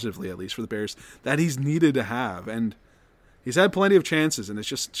 positively at least for the Bears, that he's needed to have. And he's had plenty of chances, and it's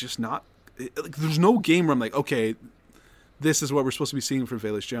just not there's no game where I'm like, okay, this is what we're supposed to be seeing from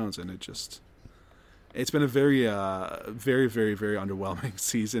Velus Jones, and it's been a very very, very, very underwhelming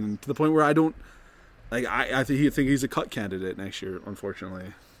season, to the point where I don't I think he's a cut candidate next year,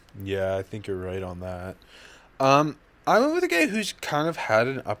 unfortunately. Yeah, I think you're right on that. I went with a guy who's kind of had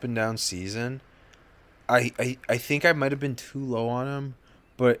an up and down season. I think I might have been too low on him,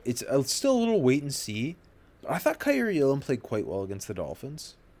 but it's still a little wait and see. I thought Kyrie Elam played quite well against the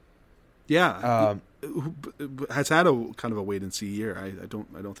Dolphins. Yeah, has had a kind of a wait and see year. I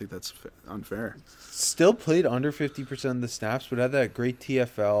don't think that's unfair. Still played under 50% of the snaps, but had that great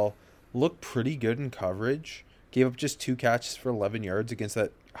TFL. Looked pretty good in coverage. Gave up just 2 catches for 11 yards against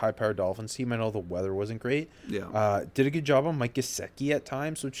that high-powered Dolphins team. I know the weather wasn't great. Yeah. Did a good job on Mike Gesicki at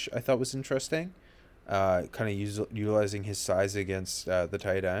times, which I thought was interesting. Kind of utilizing his size against the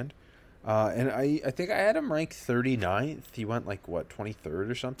tight end. And I think I had him ranked 39th. He went 23rd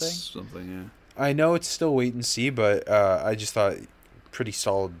or something? Something, yeah. I know it's still wait and see, but I just thought pretty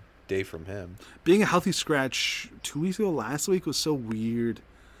solid day from him. Being a healthy scratch 2 weeks ago, last week was so weird.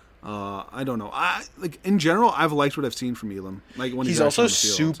 I don't know. In general, I've liked what I've seen from Elam. Like when he's also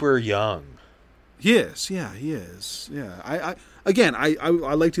super young. He is. Yeah, he is. Yeah. I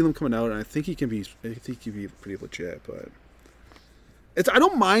liked Elam coming out, and I think he can be pretty legit. But I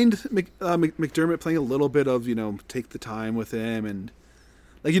don't mind McDermott playing a little bit of take the time with him, and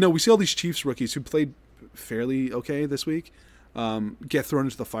we see all these Chiefs rookies who played fairly okay this week get thrown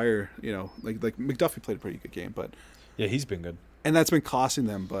into the fire. Like McDuffie played a pretty good game, but yeah, he's been good. And that's been costing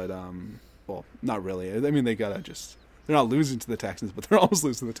them, but, not really. I mean, they're not losing to the Texans, but they're almost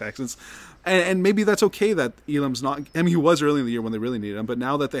losing to the Texans. And maybe that's okay that Elam's not, I mean, he was early in the year when they really needed him, but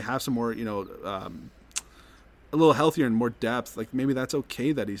now that they have some more, a little healthier and more depth, maybe that's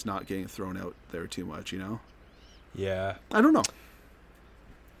okay that he's not getting thrown out there too much, Yeah. I don't know.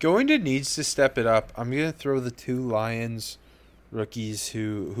 Going to needs to step it up. I'm going to throw the 2 Lions rookies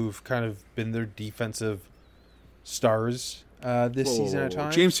who've kind of been their defensive stars this season at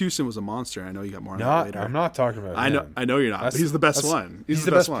times. James Houston was a monster. I know you got more on that later. I'm not talking about him. I know you're not. But he's the best one. He's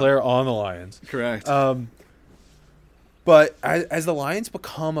the best player on the Lions. Correct. But as the Lions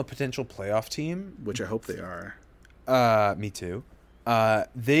become a potential playoff team, which I hope they are. Me too.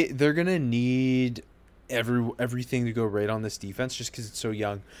 They're gonna need everything to go right on this defense just because it's so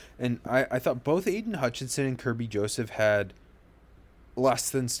young. And I thought both Aiden Hutchinson and Kirby Joseph had less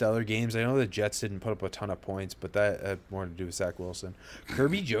than stellar games. I know the Jets didn't put up a ton of points, but that had more to do with Zach Wilson.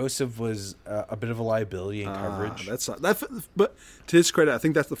 Kirby Joseph was a bit of a liability in coverage. But to his credit, I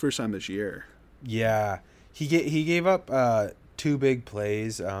think that's the first time this year. Yeah, he gave up 2 big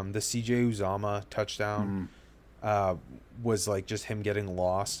plays. The CJ Uzama touchdown was just him getting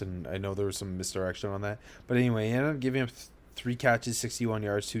lost, and I know there was some misdirection on that. But anyway, he ended up giving up 3 catches, 61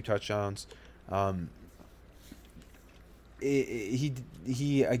 yards, 2 touchdowns.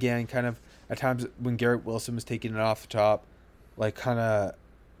 He again kind of at times when Garrett Wilson was taking it off the top,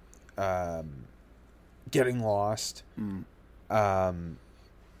 getting lost. And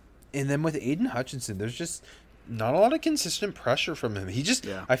then with Aiden Hutchinson, there's just not a lot of consistent pressure from him.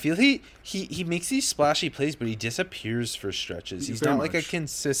 I feel he makes these splashy plays, but he disappears for stretches. He's not a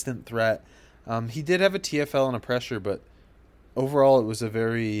consistent threat. He did have a TFL and a pressure, but overall it was a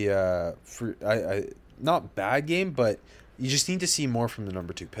very not bad game, but you just need to see more from the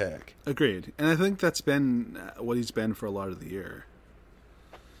number 2 pick. Agreed. And I think that's been what he's been for a lot of the year.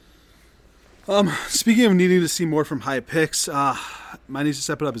 Speaking of needing to see more from high picks, mine needs to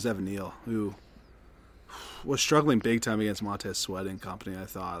step it up is Evan Neal, who was struggling big time against Montez Sweat and company, I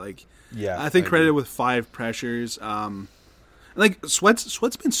thought. I think credited with 5 pressures.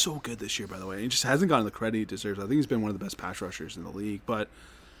 Sweat's been so good this year, by the way. He just hasn't gotten the credit he deserves. I think he's been one of the best pass rushers in the league, but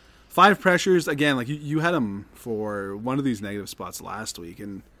 5 pressures, again, you had him for one of these negative spots last week,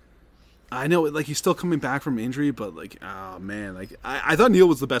 and I know, he's still coming back from injury, but, oh, man, I thought Neal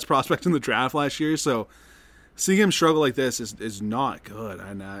was the best prospect in the draft last year, so seeing him struggle like this is not good,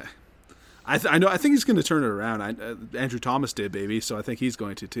 and I think he's going to turn it around. Andrew Thomas did, baby, so I think he's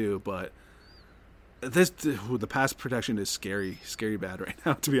going to, too, but the pass protection is scary bad right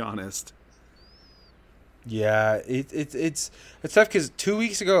now, to be honest. Yeah, it's tough because 2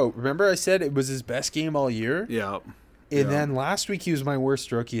 weeks ago, remember I said it was his best game all year? Yeah. And then last week he was my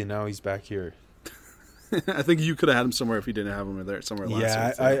worst rookie, and now he's back here. I think you could have had him somewhere if you didn't have him there somewhere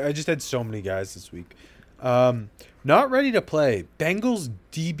last week. Yeah, I just had so many guys this week. Not ready to play. Bengals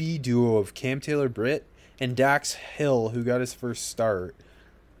DB duo of Cam Taylor-Britt and Dax Hill, who got his first start.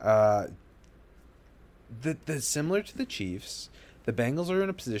 Similar to the Chiefs, the Bengals are in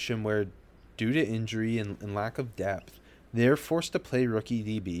a position where, due to injury and lack of depth, they're forced to play rookie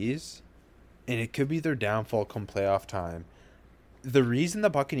DBs, and it could be their downfall come playoff time. The reason the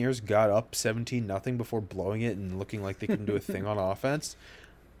Buccaneers got up 17-0 before blowing it and looking like they couldn't do a thing on offense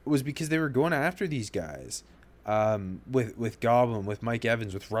was because they were going after these guys. With Goblin, with Mike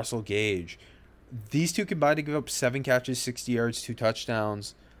Evans, with Russell Gage. These two combined to give up 7 catches, 60 yards, 2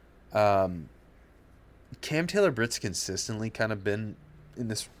 touchdowns. Cam Taylor-Britt's consistently kind of been in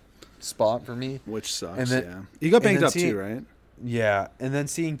this spot for me. Which sucks, And then, He got banged up seeing, too, right? Yeah, and then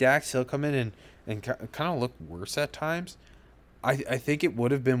seeing Dax Hill come in and kind of look worse at times, I think it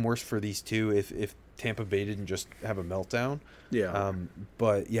would have been worse for these two if Tampa Bay didn't just have a meltdown. Yeah.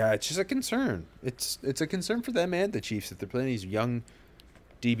 But yeah, it's just a concern. It's a concern for them and the Chiefs if they're playing these young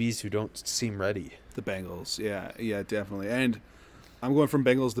DBs who don't seem ready. The Bengals, yeah, definitely. And I'm going from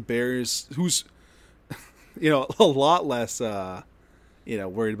Bengals to Bears, who's, a lot less, worried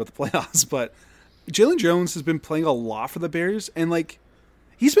about the playoffs. But Jalen Jones has been playing a lot for the Bears, and,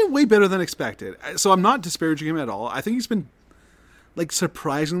 he's been way better than expected. So I'm not disparaging him at all. I think he's been,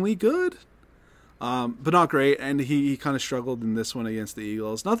 surprisingly good, but not great. And he kind of struggled in this one against the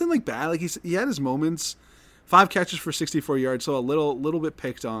Eagles. Nothing, bad. He had his moments. 5 catches for 64 yards, so a little bit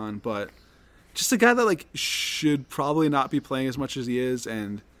picked on, but just a guy that should probably not be playing as much as he is,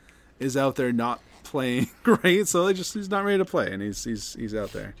 and is out there not playing great. So he's not ready to play, and he's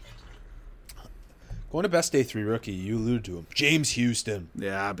out there. Going to best day 3 rookie, you alluded to him, James Houston.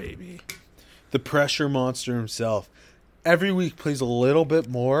 Yeah, baby, the pressure monster himself. Every week plays a little bit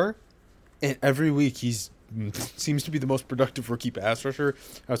more, and every week seems to be the most productive rookie pass rusher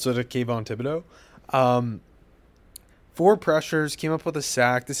outside of Kayvon Thibodeaux. 4 pressures, came up with a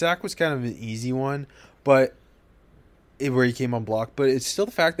sack. The sack was kind of an easy one, but where he came unblocked. But it's still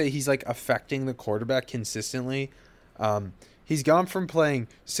the fact that he's affecting the quarterback consistently. He's gone from playing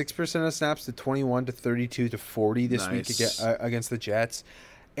 6% of snaps to 21 to 32 to 40 this week against the Jets,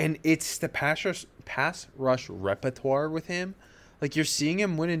 and it's the pass rush repertoire with him. You're seeing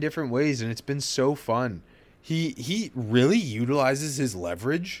him win in different ways, and it's been so fun. He really utilizes his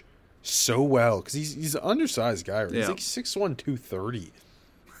leverage so well because he's an undersized guy. Right? Yeah. He's 6'1", 230.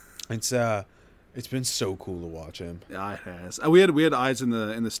 It's been so cool to watch him. Yeah, it has. We had eyes in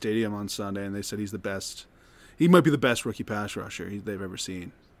the stadium on Sunday, and they said he's the best. He might be the best rookie pass rusher they've ever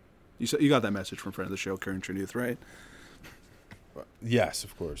seen. You got that message from friend of the show, Karen Trenuth, right? Yes,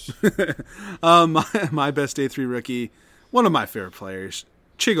 of course. My best day 3 rookie, one of my favorite players,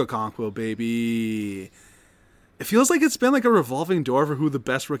 Chigo Okonkwo, baby. It feels like it's been a revolving door for who the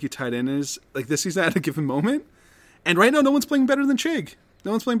best rookie tight end is this season at a given moment. And right now, no one's playing better than Chig.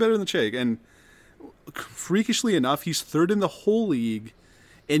 No one's playing better than Chig. And freakishly enough, he's 3rd in the whole league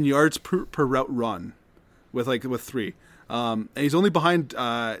in yards per route run with 3. And he's only behind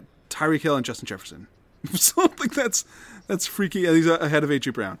Tyreek Hill and Justin Jefferson. So that's freaky. He's ahead of A.J.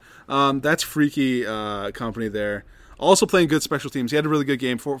 Brown. That's freaky company there. Also playing good special teams. He had a really good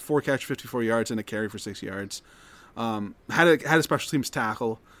game. 4 catch, 54 yards, and a carry for 6 yards. Had a special teams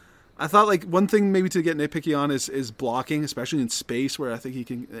tackle. I thought one thing maybe to get nitpicky on is blocking, especially in space, where I think he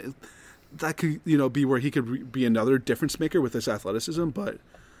can. That could be where he could be another difference maker with his athleticism. But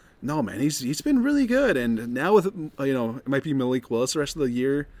no, man, he's been really good. And now with it might be Malik Willis the rest of the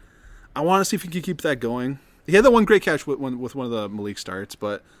year. I want to see if he can keep that going. He had that one great catch with one of the Malik starts,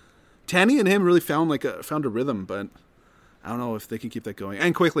 but Tanny and him really found a rhythm. But I don't know if they can keep that going.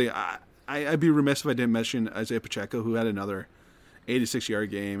 And quickly, I'd be remiss if I didn't mention Isaiah Pacheco, who had another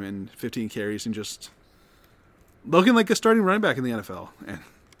 86-yard game and 15 carries and just looking like a starting running back in the NFL. And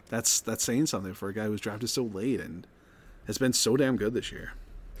that's saying something for a guy who was drafted so late and has been so damn good this year.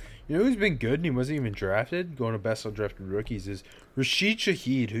 You know who's been good and he wasn't even drafted, going to best undrafted rookies, is Rashid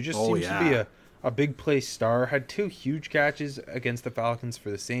Shaheed, who just seems to be a big play star. Had 2 huge catches against the Falcons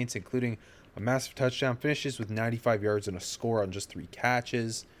for the Saints, including a massive touchdown. Finishes with 95 yards and a score on just 3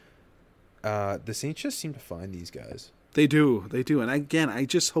 catches. The Saints just seem to find these guys. They do. And again, I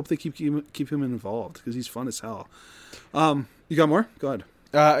just hope they keep him involved because he's fun as hell. You got more? Go ahead.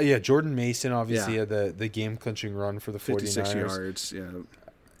 Yeah, Jordan Mason obviously had the game-clinching run for the 56 49ers. yards, yeah.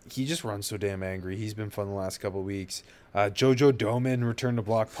 He just runs so damn angry. He's been fun the last couple of weeks. JoJo Doman returned a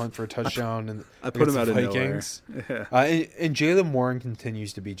block punt for a touchdown. And I put him out of Vikings. Nowhere. And Jaylen Warren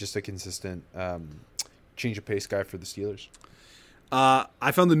continues to be just a consistent change of pace guy for the Steelers.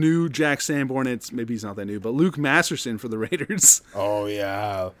 I found the new Jack Sanborn. Maybe he's not that new, but Luke Masterson for the Raiders. Oh,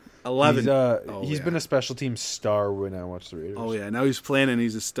 yeah. 11. He's been a special team star when I watch the Raiders. Oh, yeah. Now he's playing and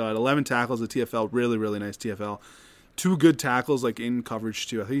he's a stud. 11 tackles at TFL. Really, really nice TFL. 2 good tackles in coverage,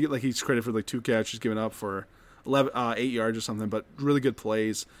 too. I think he's credited for 2 catches given up for 8 yards or something, but really good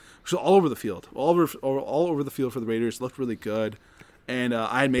plays. So all over the field. All over the field for the Raiders. Looked really good. And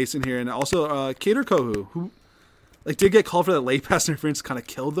I had Mason here. And also Kader Kohu, who did get called for that late pass interference, kind of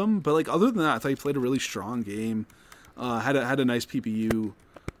killed them. But other than that, I thought he played a really strong game. Had a nice PPU.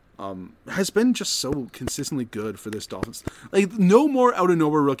 Has been just so consistently good for this Dolphins. No more out of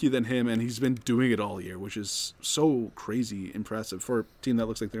nowhere rookie than him, and he's been doing it all year, which is so crazy impressive for a team that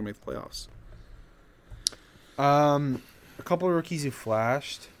looks like they're going to make the playoffs. A couple of rookies who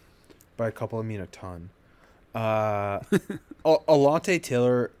flashed. By a couple, I mean a ton. Alontae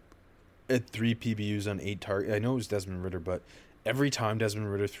Taylor at 3 PBUs on 8 targets. I know it was Desmond Ridder, but every time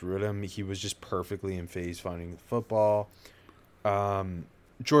Desmond Ridder threw at him, he was just perfectly in phase finding the football.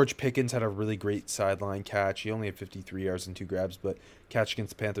 George Pickens had a really great sideline catch. He only had 53 yards and 2 grabs, but catch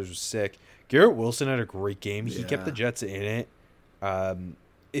against the Panthers was sick. Garrett Wilson had a great game. He kept the Jets in it.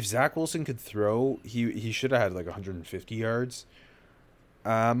 If Zach Wilson could throw, he should have had like 150 yards.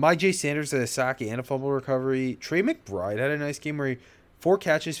 J. Sanders had a sack and a fumble recovery. Trey McBride had a nice game where he 4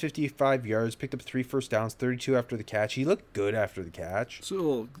 catches, 55 yards, picked up 3 first downs, 32 after the catch. He looked good after the catch.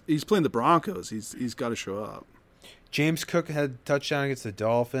 So he's playing the Broncos. He's got to show up. James Cook had a touchdown against the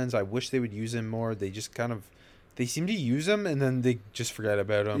Dolphins. I wish they would use him more. They just they seem to use him and then they just forget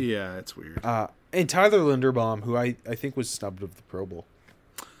about him. Yeah, it's weird. And Tyler Linderbaum, who I think was snubbed of the Pro Bowl.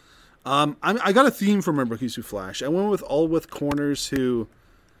 I got a theme from my rookies who flash. I went with corners who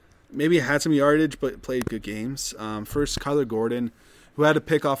maybe had some yardage but played good games. First, Kyler Gordon, who had to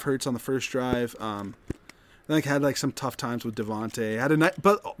pick off Hurts on the first drive. I think had like some tough times with Devontae. Had a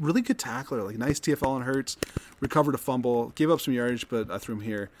but really good tackler, like nice TFL on Hurts. Recovered a fumble, gave up some yardage, but I threw him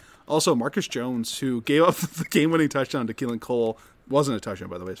here. Also, Marcus Jones, who gave up the game-winning touchdown to Keelan Cole. Wasn't a touchdown,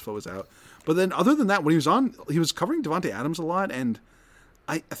 by the way. His foot was out. But then other than that, when he was on, he was covering Devontae Adams a lot, and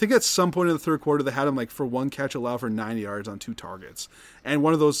I think at some point in the third quarter, they had him like for 1 catch allowed for 9 yards on 2 targets. And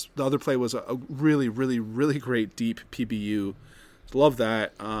one of those, the other play was a really, really, really great deep PBU. Love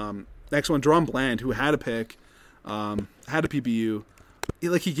that. Next one, Deron Bland, who had a pick, had a PBU.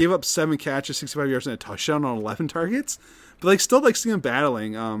 He gave up 7 catches, 65 yards, and a touchdown on 11 targets. But still seeing him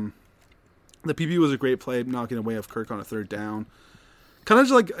battling. The PBU was a great play, knocking away of Kirk on a third down. Kind of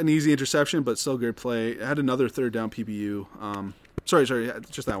just like an easy interception, but still good play. Had another third down PBU. Sorry,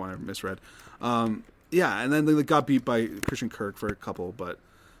 just that one I misread. And then they got beat by Christian Kirk for a couple, but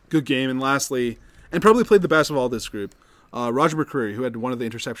good game. And lastly, and probably played the best of all this group, Roger McCreary, who had one of the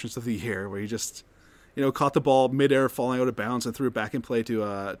interceptions of the year, where he just caught the ball midair, falling out of bounds, and threw it back in play to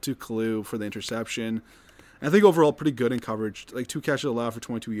Kalu for the interception. And I think overall pretty good in coverage. 2 catches allowed for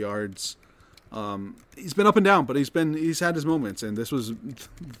 22 yards. He's been up and down, but he's had his moments, and this was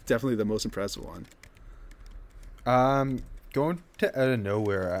definitely the most impressive one. Going to out of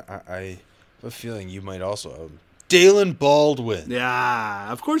nowhere, I have a feeling you might also have Dalen Baldwin. Yeah,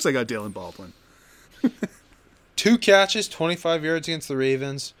 of course I got Dalen Baldwin. 2 catches, 25 yards against the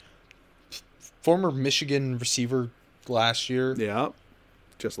Ravens. Former Michigan receiver last year. Yeah,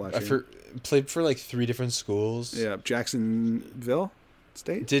 just last year. Played for 3 different schools. Yeah, Jacksonville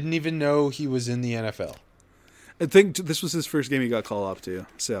State. Didn't even know he was in the NFL. I think this was his first game he got called up to.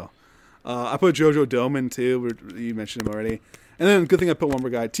 So I put JoJo Doman too. You mentioned him already. And then good thing I put one more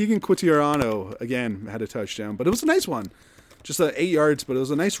guy. Tegan Quitiarano, again, had a touchdown. But it was a nice one. Just 8 yards, but it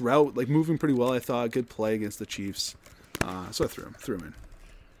was a nice route. Moving pretty well, I thought. Good play against the Chiefs. So I threw him in.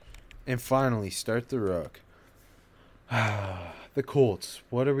 And finally, start the rook. The Colts.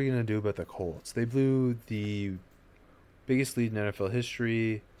 What are we going to do about the Colts? They blew the biggest lead in NFL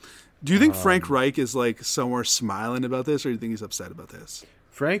history. Do you think Frank Reich is somewhere smiling about this, or do you think he's upset about this?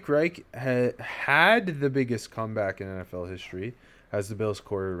 Frank Reich had the biggest comeback in NFL history as the Bills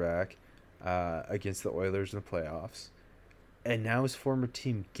quarterback against the Oilers in the playoffs, and now his former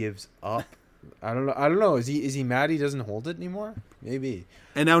team gives up. I don't know. Is he mad he doesn't hold it anymore? Maybe.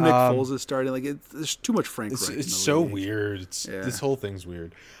 And now Nick Foles is starting. There's too much Frank Reich. It's so weird. This whole thing's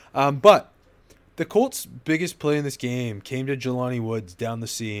weird. But the Colts' biggest play in this game came to Jelani Woods down the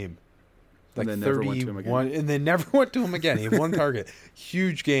seam. And then never went to him again. And then never went to him again. He had 1 target.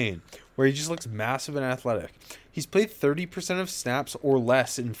 Huge gain where he just looks massive and athletic. He's played 30% of snaps or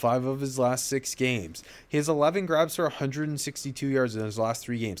less in 5 of his last 6 games. He has 11 grabs for 162 yards in his last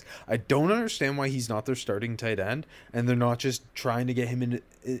 3 games. I don't understand why he's not their starting tight end, and they're not just trying to get him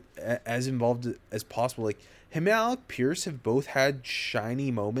as involved as possible. Him and Alec Pierce have both had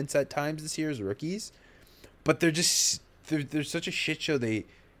shiny moments at times this year as rookies, but they're such a shit show.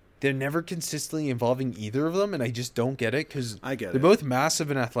 They're never consistently involving either of them, and I just don't get it because they're both massive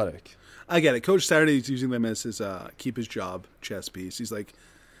and athletic. I get it. Coach Saturday is using them as his keep his job chess piece. He's going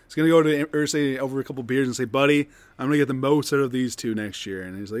to go to Irsay over a couple beers and say, buddy, I'm going to get the most out of these 2 next year.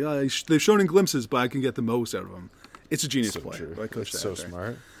 And he's like, they've shown in glimpses, but I can get the most out of them. It's a genius play by Coach Saturday. So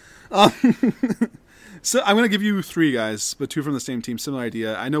smart. So I'm going to give you 3 guys, but 2 from the same team. Similar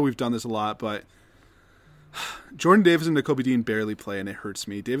idea. I know we've done this a lot, but Jordan Davis and Nakobe Dean barely play, and it hurts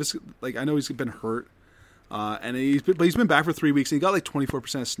me. Davis, I know he's been hurt, but he's been back for 3 weeks, and he got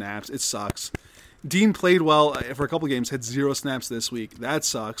 24% of snaps. It sucks. Dean played well for a couple games, had 0 snaps this week. That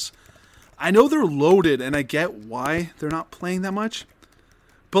sucks. I know they're loaded, and I get why they're not playing that much,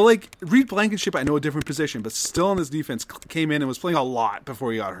 But, like, Reed Blankenship, I know a different position, but still on this defense, came in and was playing a lot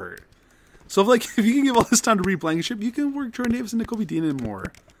before he got hurt. So, if you can give all this time to Reed Blankenship, you can work Jordan Davis and Nakobe Dean in more.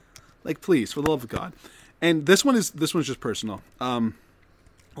 Like, please, for the love of God. And this one's just personal.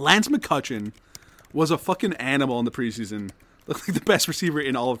 Lance McCutcheon was a fucking animal in the preseason. Looked like the best receiver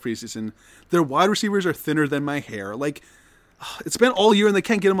in all of preseason. Their wide receivers are thinner than my hair. Like, it's been all year and they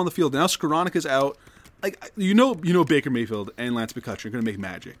can't get him on the field. Now Skoronika's out. Like, you know, Baker Mayfield and Lance McCutcheon are going to make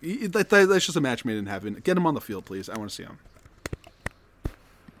magic. That's just a match made in heaven. Get him on the field, please. I want to see him.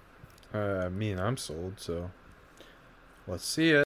 I'm sold, so let's see it.